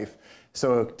of life.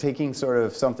 So taking sort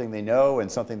of something they know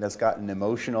and something that's got an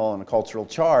emotional and a cultural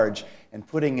charge and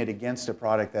putting it against a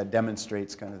product that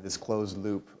demonstrates kind of this closed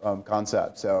loop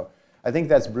concept. So I think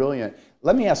that's brilliant.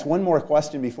 Let me ask one more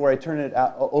question before I turn it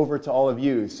over to all of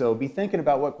you. So be thinking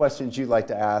about what questions you'd like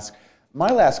to ask. My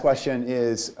last question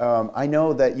is, I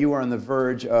know that you are on the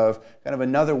verge of kind of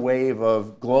another wave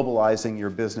of globalizing your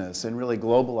business and really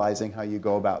globalizing how you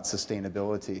go about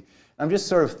sustainability. I'm just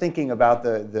sort of thinking about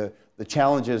the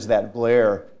challenges that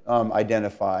Blair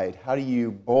identified. How do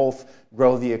you both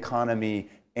grow the economy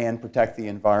and protect the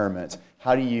environment?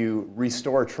 How do you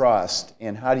restore trust?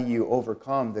 And how do you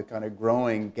overcome the kind of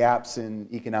growing gaps in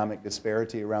economic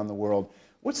disparity around the world?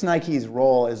 What's Nike's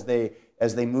role as they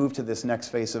move to this next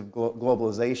phase of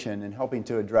globalization and helping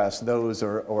to address those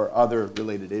or other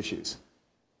related issues?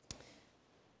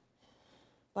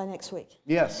 By next week?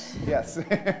 Yes, yes.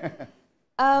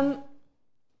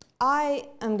 I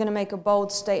am going to make a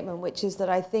bold statement, which is that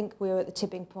I think we're at the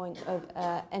tipping point of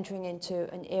entering into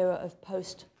an era of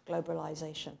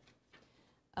post-globalization.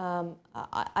 I'm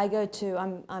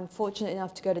fortunate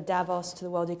enough to go to Davos, to the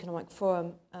World Economic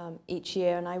Forum each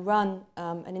year, and I run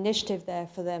an initiative there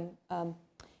for them in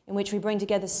which we bring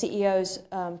together CEOs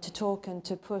to talk and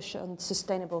to push on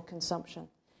sustainable consumption.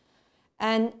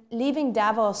 And leaving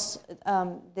Davos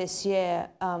this year,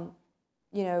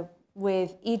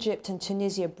 with Egypt and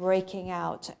Tunisia breaking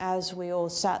out as we all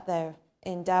sat there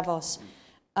in Davos,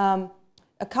 a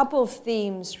couple of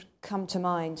themes come to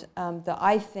mind that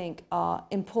I think are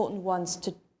important ones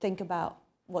to think about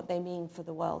what they mean for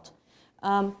the world.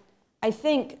 I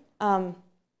think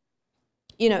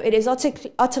it is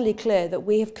utterly clear that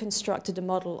we have constructed a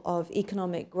model of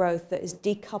economic growth that is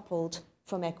decoupled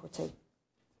from equity,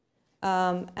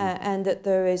 and that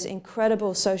there is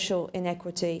incredible social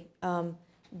inequity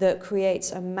that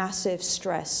creates a massive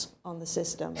stress on the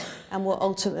system and will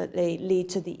ultimately lead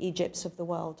to the Egypts of the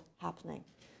world happening.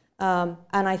 And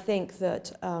I think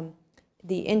that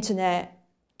the internet,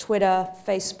 Twitter,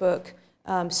 Facebook,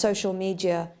 social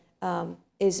media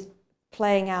is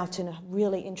playing out in a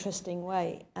really interesting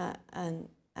way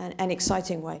and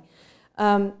exciting way.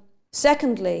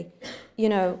 Secondly,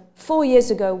 4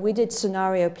 years ago, we did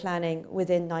scenario planning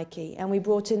within Nike, and we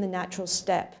brought in the Natural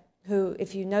Step, who,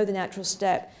 if you know the Natural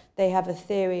Step, they have a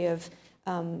theory of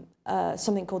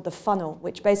something called the funnel,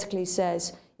 which basically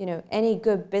says, any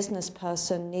good business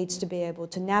person needs to be able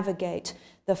to navigate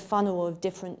the funnel of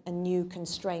different and new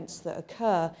constraints that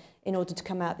occur in order to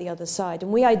come out the other side.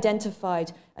 And we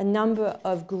identified a number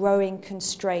of growing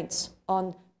constraints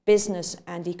on business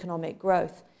and economic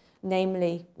growth,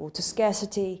 namely water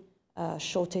scarcity,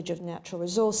 shortage of natural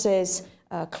resources,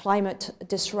 climate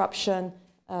disruption,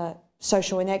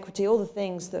 social inequity, all the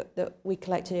things that we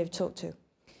collectively have talked to.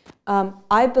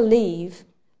 I believe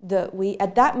that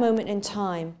at that moment in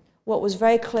time, what was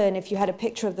very clear, and if you had a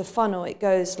picture of the funnel, it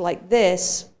goes like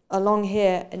this, along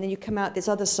here, and then you come out this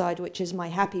other side, which is my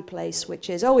happy place, which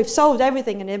is, we've solved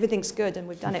everything and everything's good and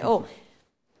we've done it all.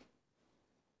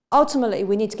 Ultimately,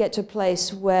 we need to get to a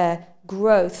place where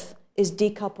growth is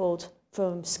decoupled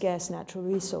from scarce natural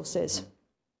resources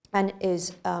and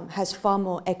has far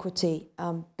more equity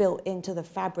built into the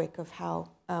fabric of how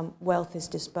wealth is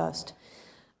dispersed.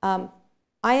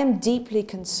 I am deeply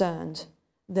concerned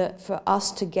that for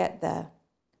us to get there,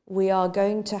 we are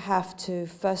going to have to,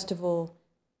 first of all,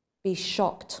 be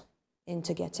shocked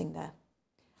into getting there.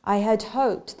 I had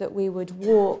hoped that we would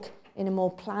walk in a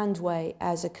more planned way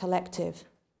as a collective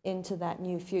into that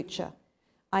new future.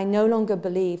 I no longer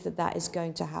believe that that is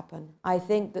going to happen. I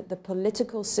think that the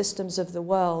political systems of the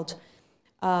world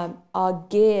are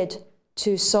geared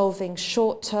to solving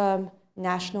short-term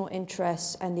national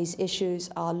interests, and these issues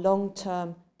are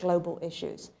long-term global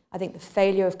issues. I think the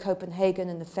failure of Copenhagen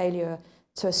and the failure,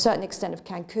 to a certain extent, of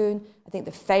Cancun, I think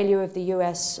the failure of the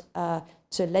US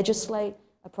to legislate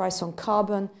a price on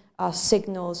carbon are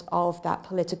signals of that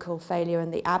political failure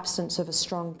and the absence of a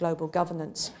strong global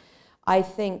governance. I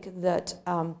think that,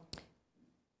 how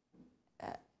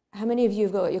many of you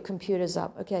have got your computers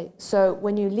up? Okay, so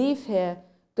when you leave here,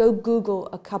 go Google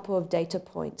a couple of data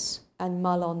points and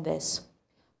mull on this.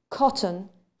 Cotton,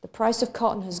 the price of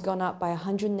cotton has gone up by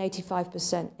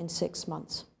 185% in 6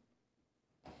 months.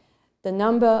 The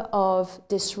number of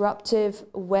disruptive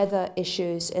weather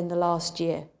issues in the last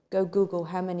year, go Google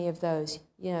how many of those.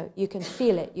 You can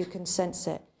feel it, you can sense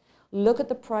it. Look at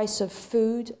the price of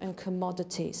food and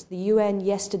commodities. The UN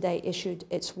yesterday issued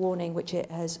its warning, which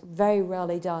it has very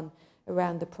rarely done,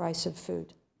 around the price of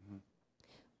food.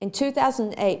 In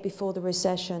 2008, before the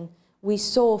recession, we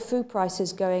saw food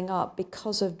prices going up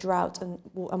because of drought and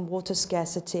water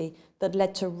scarcity that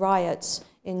led to riots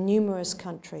in numerous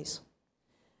countries.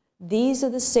 These are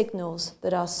the signals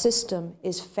that our system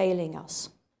is failing us.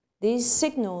 These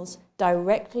signals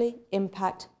directly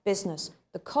impact business.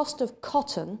 The cost of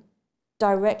cotton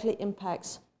directly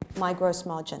impacts my gross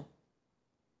margin.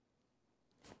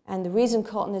 And the reason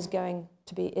cotton is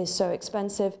so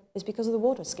expensive is because of the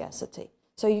water scarcity.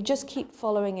 So you just keep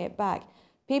following it back.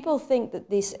 People think that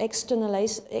this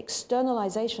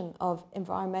externalization of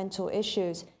environmental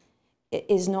issues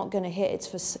is not going to hit.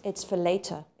 It's for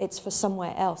later. It's for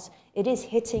somewhere else. It is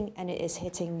hitting, and it is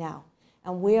hitting now.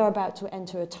 And we are about to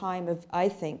enter a time of, I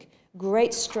think,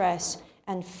 great stress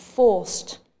and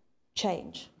forced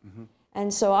change. Mm-hmm.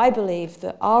 And so I believe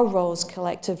that our roles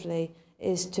collectively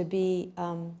is to be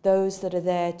those that are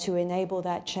there to enable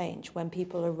that change when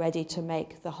people are ready to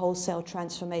make the wholesale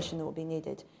transformation that will be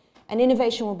needed. And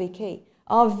innovation will be key.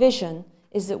 Our vision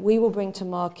is that we will bring to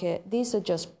market, these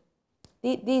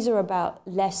are about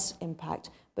less impact,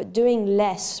 but doing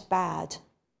less bad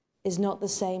is not the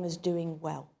same as doing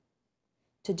well.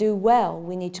 To do well,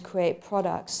 we need to create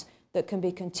products that can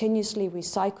be continuously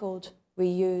recycled,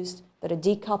 reused, that are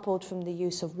decoupled from the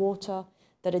use of water,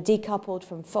 that are decoupled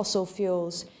from fossil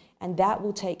fuels, and that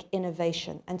will take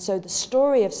innovation. And so the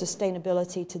story of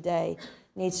sustainability today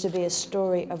needs to be a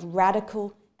story of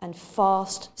radical and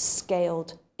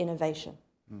fast-scaled innovation.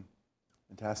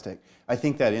 Fantastic. I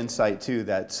think that insight, too,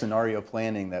 that scenario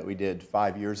planning that we did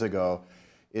 5 years ago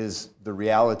is the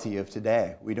reality of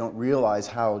today. We don't realize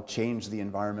how changed the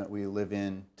environment we live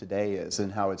in today is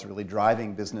and how it's really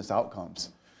driving business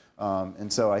outcomes.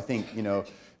 And so I think,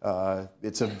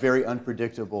 it's a very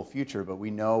unpredictable future, but we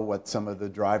know what some of the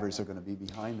drivers are going to be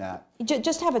behind that.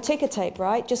 Just have a ticker tape,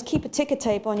 right? Just keep a ticker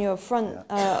tape on your front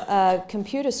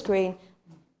computer screen.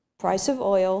 Price of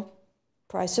oil,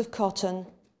 price of cotton,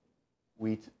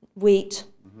 wheat,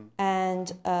 mm-hmm.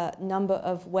 and number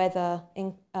of weather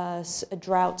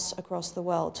droughts across the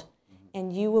world. Mm-hmm.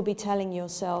 And you will be telling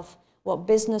yourself what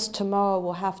business tomorrow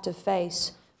will have to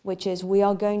face, which is we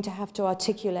are going to have to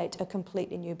articulate a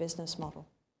completely new business model.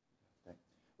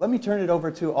 let me turn it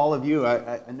over to all of you.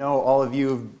 I know all of you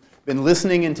have been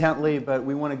listening intently, but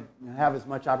we want to have as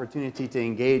much opportunity to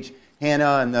engage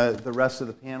Hannah and the rest of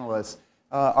the panelists.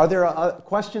 Are there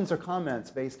questions or comments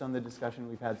based on the discussion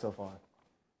we've had so far?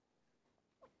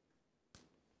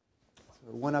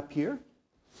 So one up here.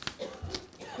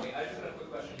 Okay, I just have a quick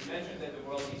question. You mentioned that the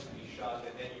world needs to be shocked,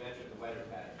 and then you mentioned the weather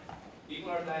pattern. People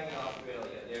are dying in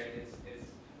Australia.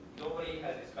 Nobody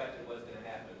has expected what's going to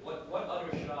happen. What other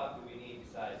shock do we need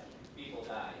besides people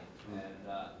dying?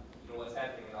 And what's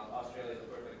happening in Australia is a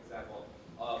perfect example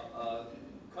of a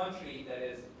country that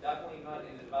is definitely not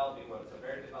in the developing world. It's a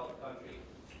very developed country.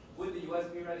 Would the U.S.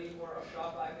 be ready for a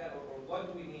shock like that, or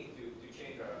what do we need to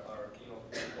change our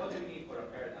what do we need for a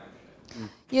paradigm shift?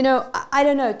 You know, I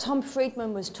don't know. Tom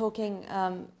Friedman was talking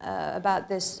about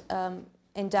this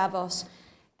in Davos,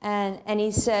 and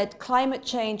he said climate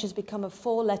change has become a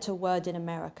 4-letter word in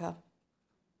America,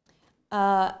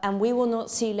 and we will not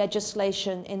see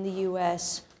legislation in the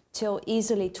U.S. till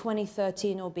easily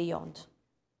 2013 or beyond.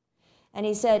 And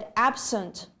he said,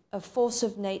 absent a force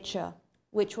of nature,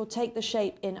 which will take the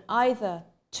shape in either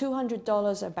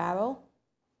 $200 a barrel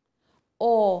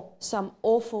or some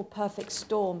awful perfect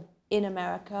storm in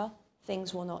America,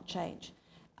 things will not change.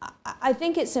 I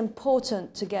think it's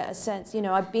important to get a sense, you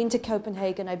know, I've been to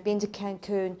Copenhagen, I've been to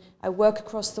Cancun, I work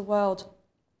across the world.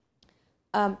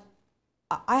 I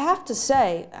have to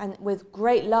say, and with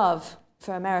great love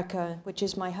for America, which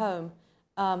is my home,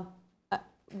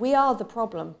 we are the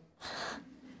problem.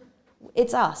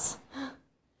 It's us.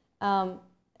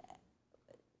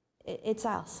 It's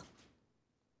us.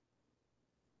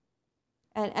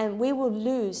 And we will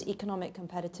lose economic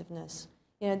competitiveness.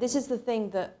 You know, this is the thing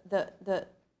that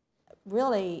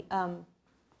really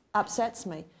upsets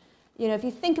me. You know, if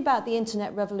you think about the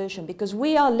internet revolution, because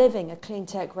we are living a clean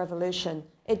tech revolution,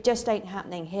 it just ain't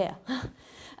happening here.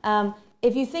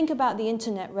 If you think about the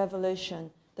internet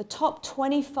revolution, the top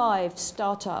 25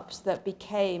 startups that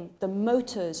became the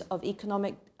motors of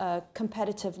economic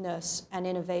competitiveness and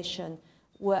innovation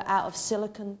were out of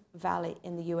Silicon Valley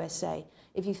in the USA.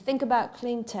 If you think about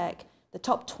clean tech, the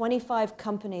top 25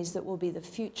 companies that will be the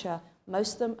future,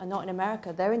 most of them are not in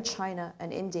America, they're in China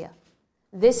and India.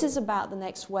 This is about the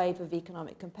next wave of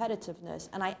economic competitiveness,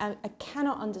 and I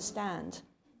cannot understand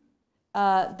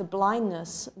the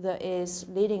blindness that is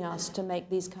leading us to make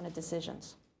these kind of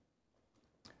decisions.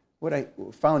 What I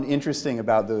found interesting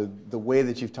about the way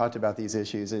that you've talked about these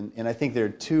issues, and I think there are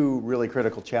two really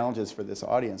critical challenges for this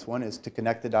audience. One is to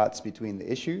connect the dots between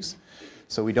the issues,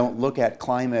 so we don't look at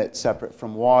climate separate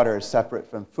from water, separate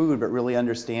from food, but really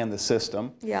understand the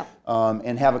system,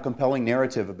 and have a compelling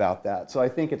narrative about that. So I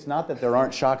think it's not that there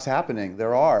aren't shocks happening,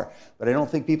 there are, but I don't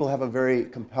think people have a very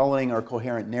compelling or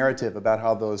coherent narrative about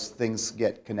how those things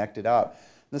get connected up.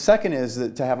 And the second is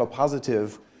that to have a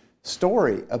positive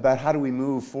story about how do we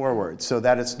move forward so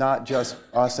that it's not just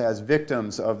us as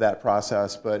victims of that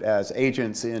process, but as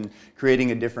agents in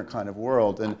creating a different kind of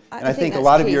world. And I think a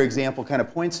lot of your example kind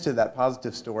of points to that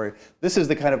positive story. This is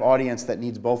the kind of audience that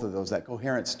needs both of those, that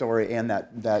coherent story and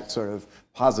that sort of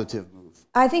positive move.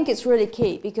 I think it's really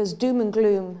key because doom and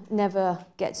gloom never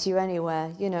gets you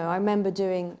anywhere. You know, I remember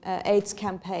doing AIDS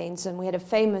campaigns, and we had a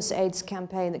famous AIDS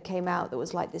campaign that came out that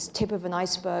was like this tip of an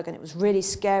iceberg, and it was really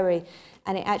scary.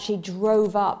 And it actually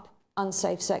drove up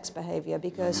unsafe sex behavior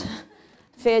because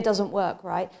fear doesn't work,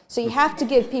 right? So you have to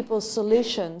give people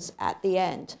solutions at the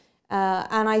end.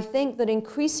 And I think that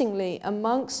increasingly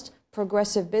amongst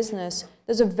progressive business,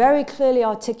 there's a very clearly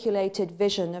articulated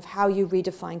vision of how you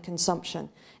redefine consumption.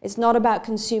 It's not about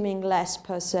consuming less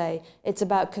per se, it's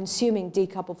about consuming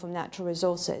decoupled from natural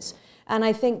resources. And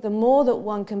I think the more that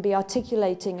one can be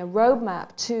articulating a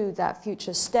roadmap to that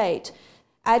future state,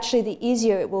 actually the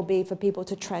easier it will be for people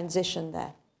to transition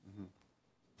there. Mm-hmm.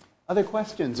 Other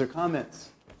questions or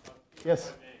comments?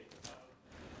 Yes?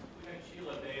 We had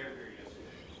Sheila Bayer here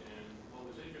yesterday, and what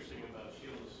was interesting about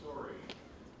Sheila's story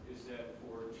is that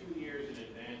for 2 years in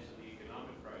advance of the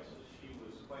economic crisis, she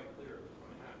was quite clear of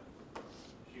what was going to happen.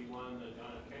 She won the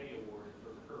John F. Kennedy Award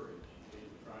for courage in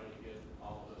trying to get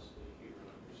all of us to hear and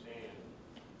understand.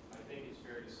 I think it's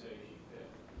fair to say she failed.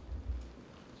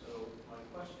 So my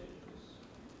question is,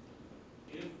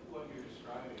 if what you're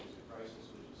describing is a crisis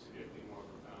which is significantly more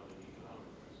profound than the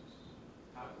economic crisis,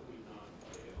 how could we not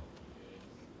fail in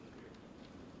here?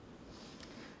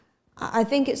 I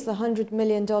think it's the $100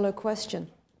 million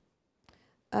question.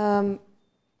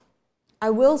 I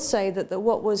will say that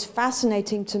what was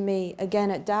fascinating to me,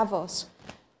 again at Davos,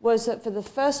 was that for the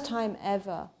first time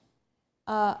ever,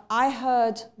 I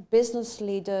heard business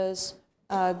leaders,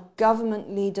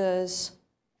 government leaders,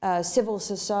 civil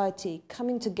society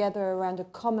coming together around a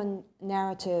common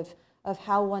narrative of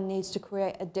how one needs to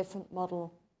create a different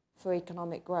model for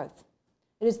economic growth.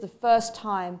 It is the first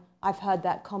time I've heard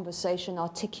that conversation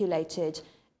articulated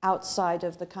outside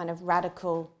of the kind of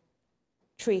radical,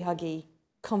 tree-huggy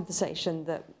conversation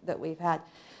that we've had.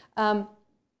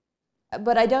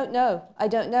 But I don't know.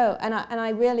 And I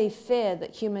really fear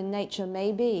that human nature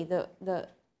may be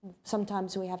that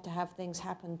sometimes we have to have things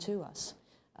happen to us.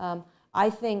 I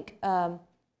think that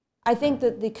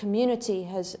the community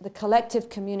the collective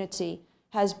community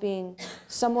has been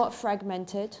somewhat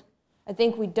fragmented. I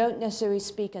think we don't necessarily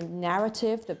speak a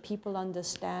narrative that people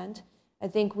understand. I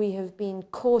think we have been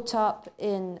caught up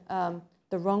in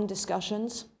the wrong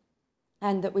discussions,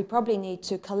 and that we probably need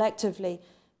to collectively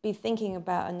be thinking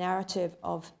about a narrative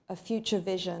of a future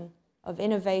vision, of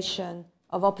innovation,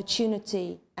 of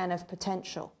opportunity, and of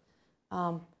potential.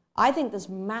 I think there's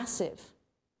massive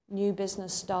new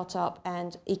business startup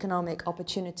and economic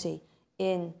opportunity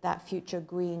in that future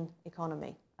green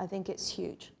economy. I think it's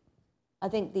huge. I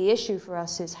think the issue for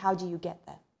us is, how do you get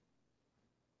there?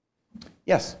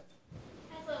 Yes.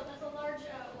 As a large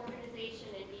organization,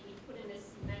 and you put in this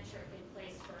metric in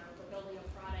place for building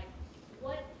a product,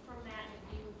 what from that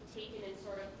have you taken and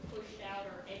sort of pushed out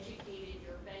or educated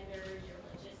your vendors, your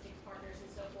logistics partners,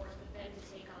 and so forth, for them to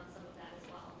take on some of that as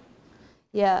well?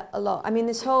 Yeah, a lot. I mean,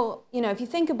 this whole, if you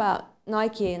think about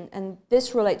Nike, and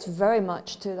this relates very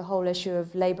much to the whole issue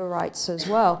of labor rights as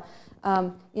well.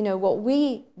 What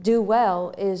we do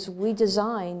well is we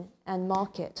design and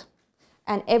market,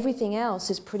 and everything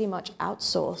else is pretty much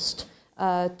outsourced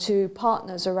to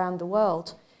partners around the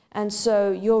world. And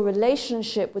so your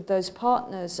relationship with those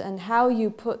partners and how you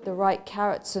put the right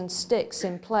carrots and sticks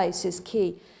in place is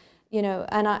key.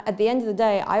 At the end of the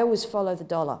day, I always follow the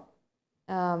dollar.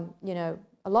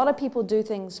 A lot of people do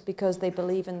things because they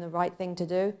believe in the right thing to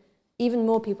do. Even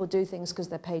more people do things because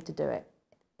they're paid to do it.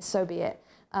 So be it.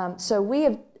 So we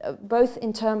have, both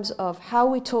in terms of how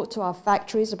we talk to our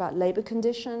factories about labor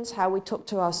conditions, how we talk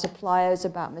to our suppliers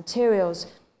about materials,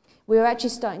 we're actually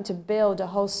starting to build a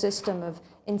whole system of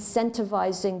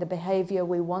incentivizing the behavior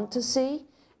we want to see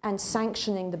and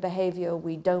sanctioning the behavior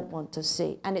we don't want to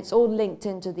see. And it's all linked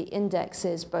into the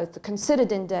indexes, both the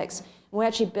considered index. We're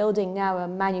actually building now a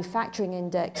manufacturing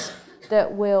index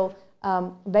that will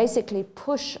basically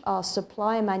push our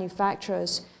supplier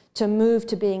manufacturers to move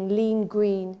to being lean,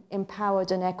 green,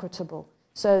 empowered, and equitable.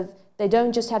 So they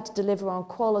don't just have to deliver on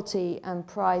quality and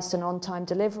price and on-time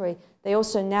delivery. They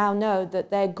also now know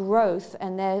that their growth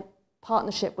and their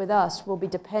partnership with us will be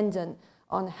dependent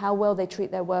on how well they treat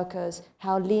their workers,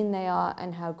 how lean they are,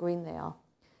 and how green they are.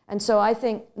 And so I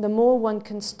think the more one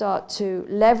can start to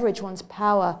leverage one's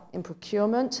power in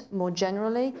procurement more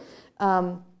generally,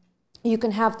 you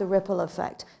can have the ripple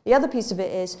effect. The other piece of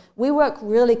it is we work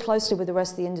really closely with the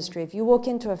rest of the industry. If you walk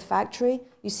into a factory,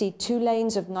 you see 2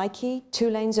 lanes of Nike,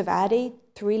 2 lanes of Adi,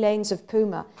 3 lanes of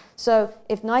Puma. So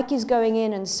if Nike's going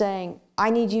in and saying, I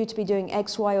need you to be doing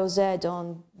X, Y, or Z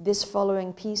on this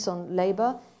following piece on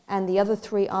labor, and the other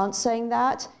 3 aren't saying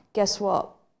that, guess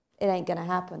what? It ain't going to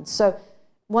happen. So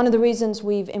one of the reasons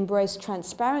we've embraced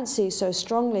transparency so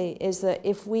strongly is that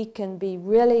if we can be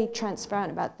really transparent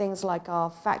about things like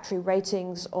our factory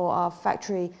ratings or our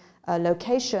factory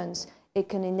locations, it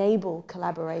can enable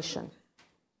collaboration.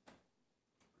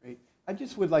 Great. I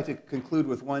just would like to conclude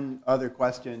with one other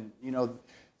question.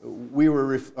 We were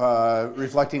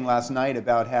reflecting last night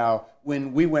about how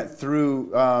when we went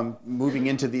through moving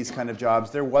into these kind of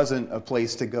jobs, there wasn't a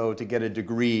place to go to get a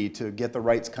degree, to get the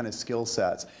right kind of skill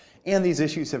sets. And these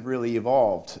issues have really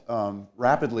evolved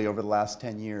rapidly over the last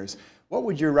 10 years. What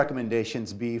would your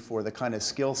recommendations be for the kind of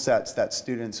skill sets that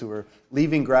students who are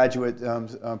leaving graduate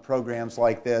programs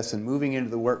like this and moving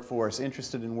into the workforce,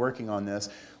 interested in working on this,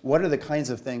 what are the kinds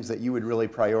of things that you would really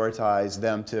prioritize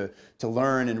them to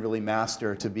learn and really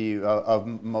master to be of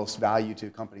most value to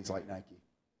companies like Nike?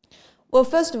 Well,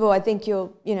 first of all, I think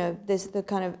there's the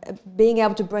kind of being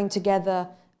able to bring together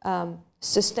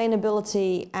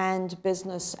sustainability and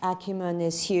business acumen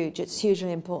is huge. It's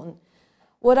hugely important.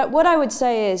 What I would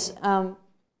say is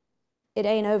it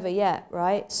ain't over yet,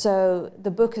 right? So the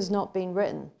book has not been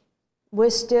written. We're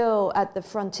still at the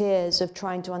frontiers of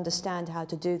trying to understand how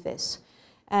to do this.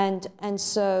 And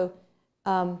so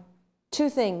 2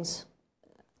 things.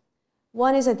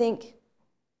 One is I think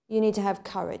you need to have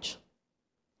courage.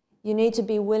 You need to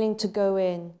be willing to go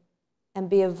in and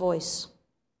be a voice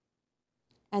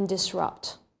and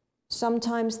disrupt.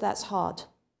 Sometimes that's hard.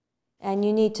 And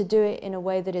you need to do it in a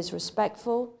way that is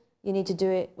respectful. You need to do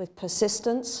it with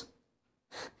persistence.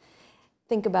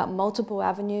 Think about multiple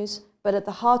avenues. But at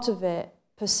the heart of it,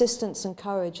 persistence and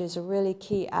courage is a really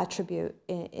key attribute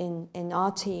in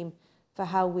our team for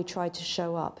how we try to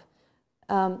show up.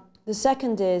 The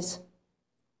second is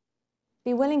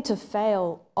be willing to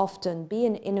fail often, be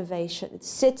an innovation,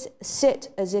 sit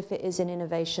as if it is an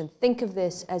innovation. Think of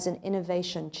this as an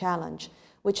innovation challenge,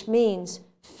 which means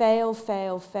fail,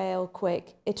 fail, fail,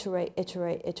 quick, iterate,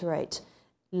 iterate, iterate,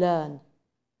 learn.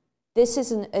 This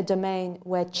isn't a domain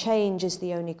where change is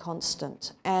the only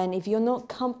constant. And if you're not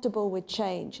comfortable with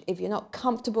change, if you're not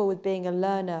comfortable with being a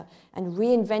learner and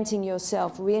reinventing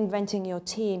yourself, reinventing your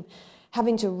team,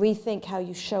 having to rethink how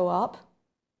you show up,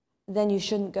 then you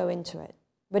shouldn't go into it.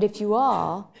 But if you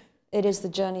are, it is the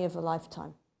journey of a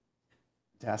lifetime.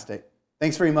 Fantastic.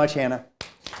 Thanks very much, Hannah.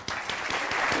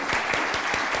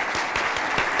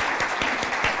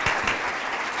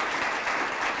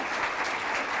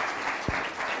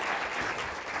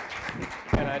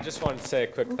 And I just wanted to say a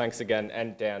quick thanks again,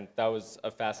 and Dan, that was a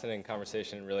fascinating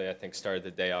conversation, really, I think, started the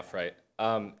day off right.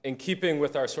 In keeping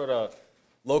with our sort of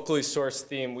locally sourced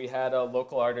theme, we had a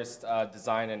local artist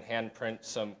design and hand print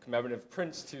some commemorative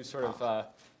prints to sort of,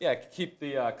 keep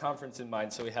the conference in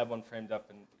mind. So we have one framed up,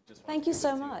 and just Thank you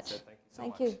so much. So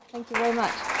thank you. Thank you very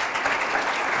much.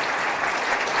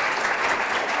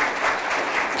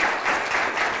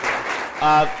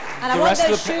 And I want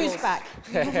those shoes back.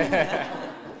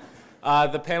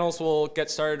 The panels will get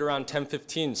started around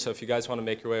 10:15, so if you guys want to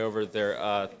make your way over there,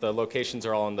 the locations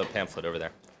are all on the pamphlet over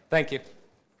there. Thank you.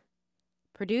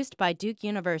 Produced by Duke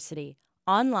University.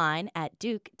 Online at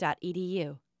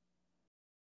duke.edu.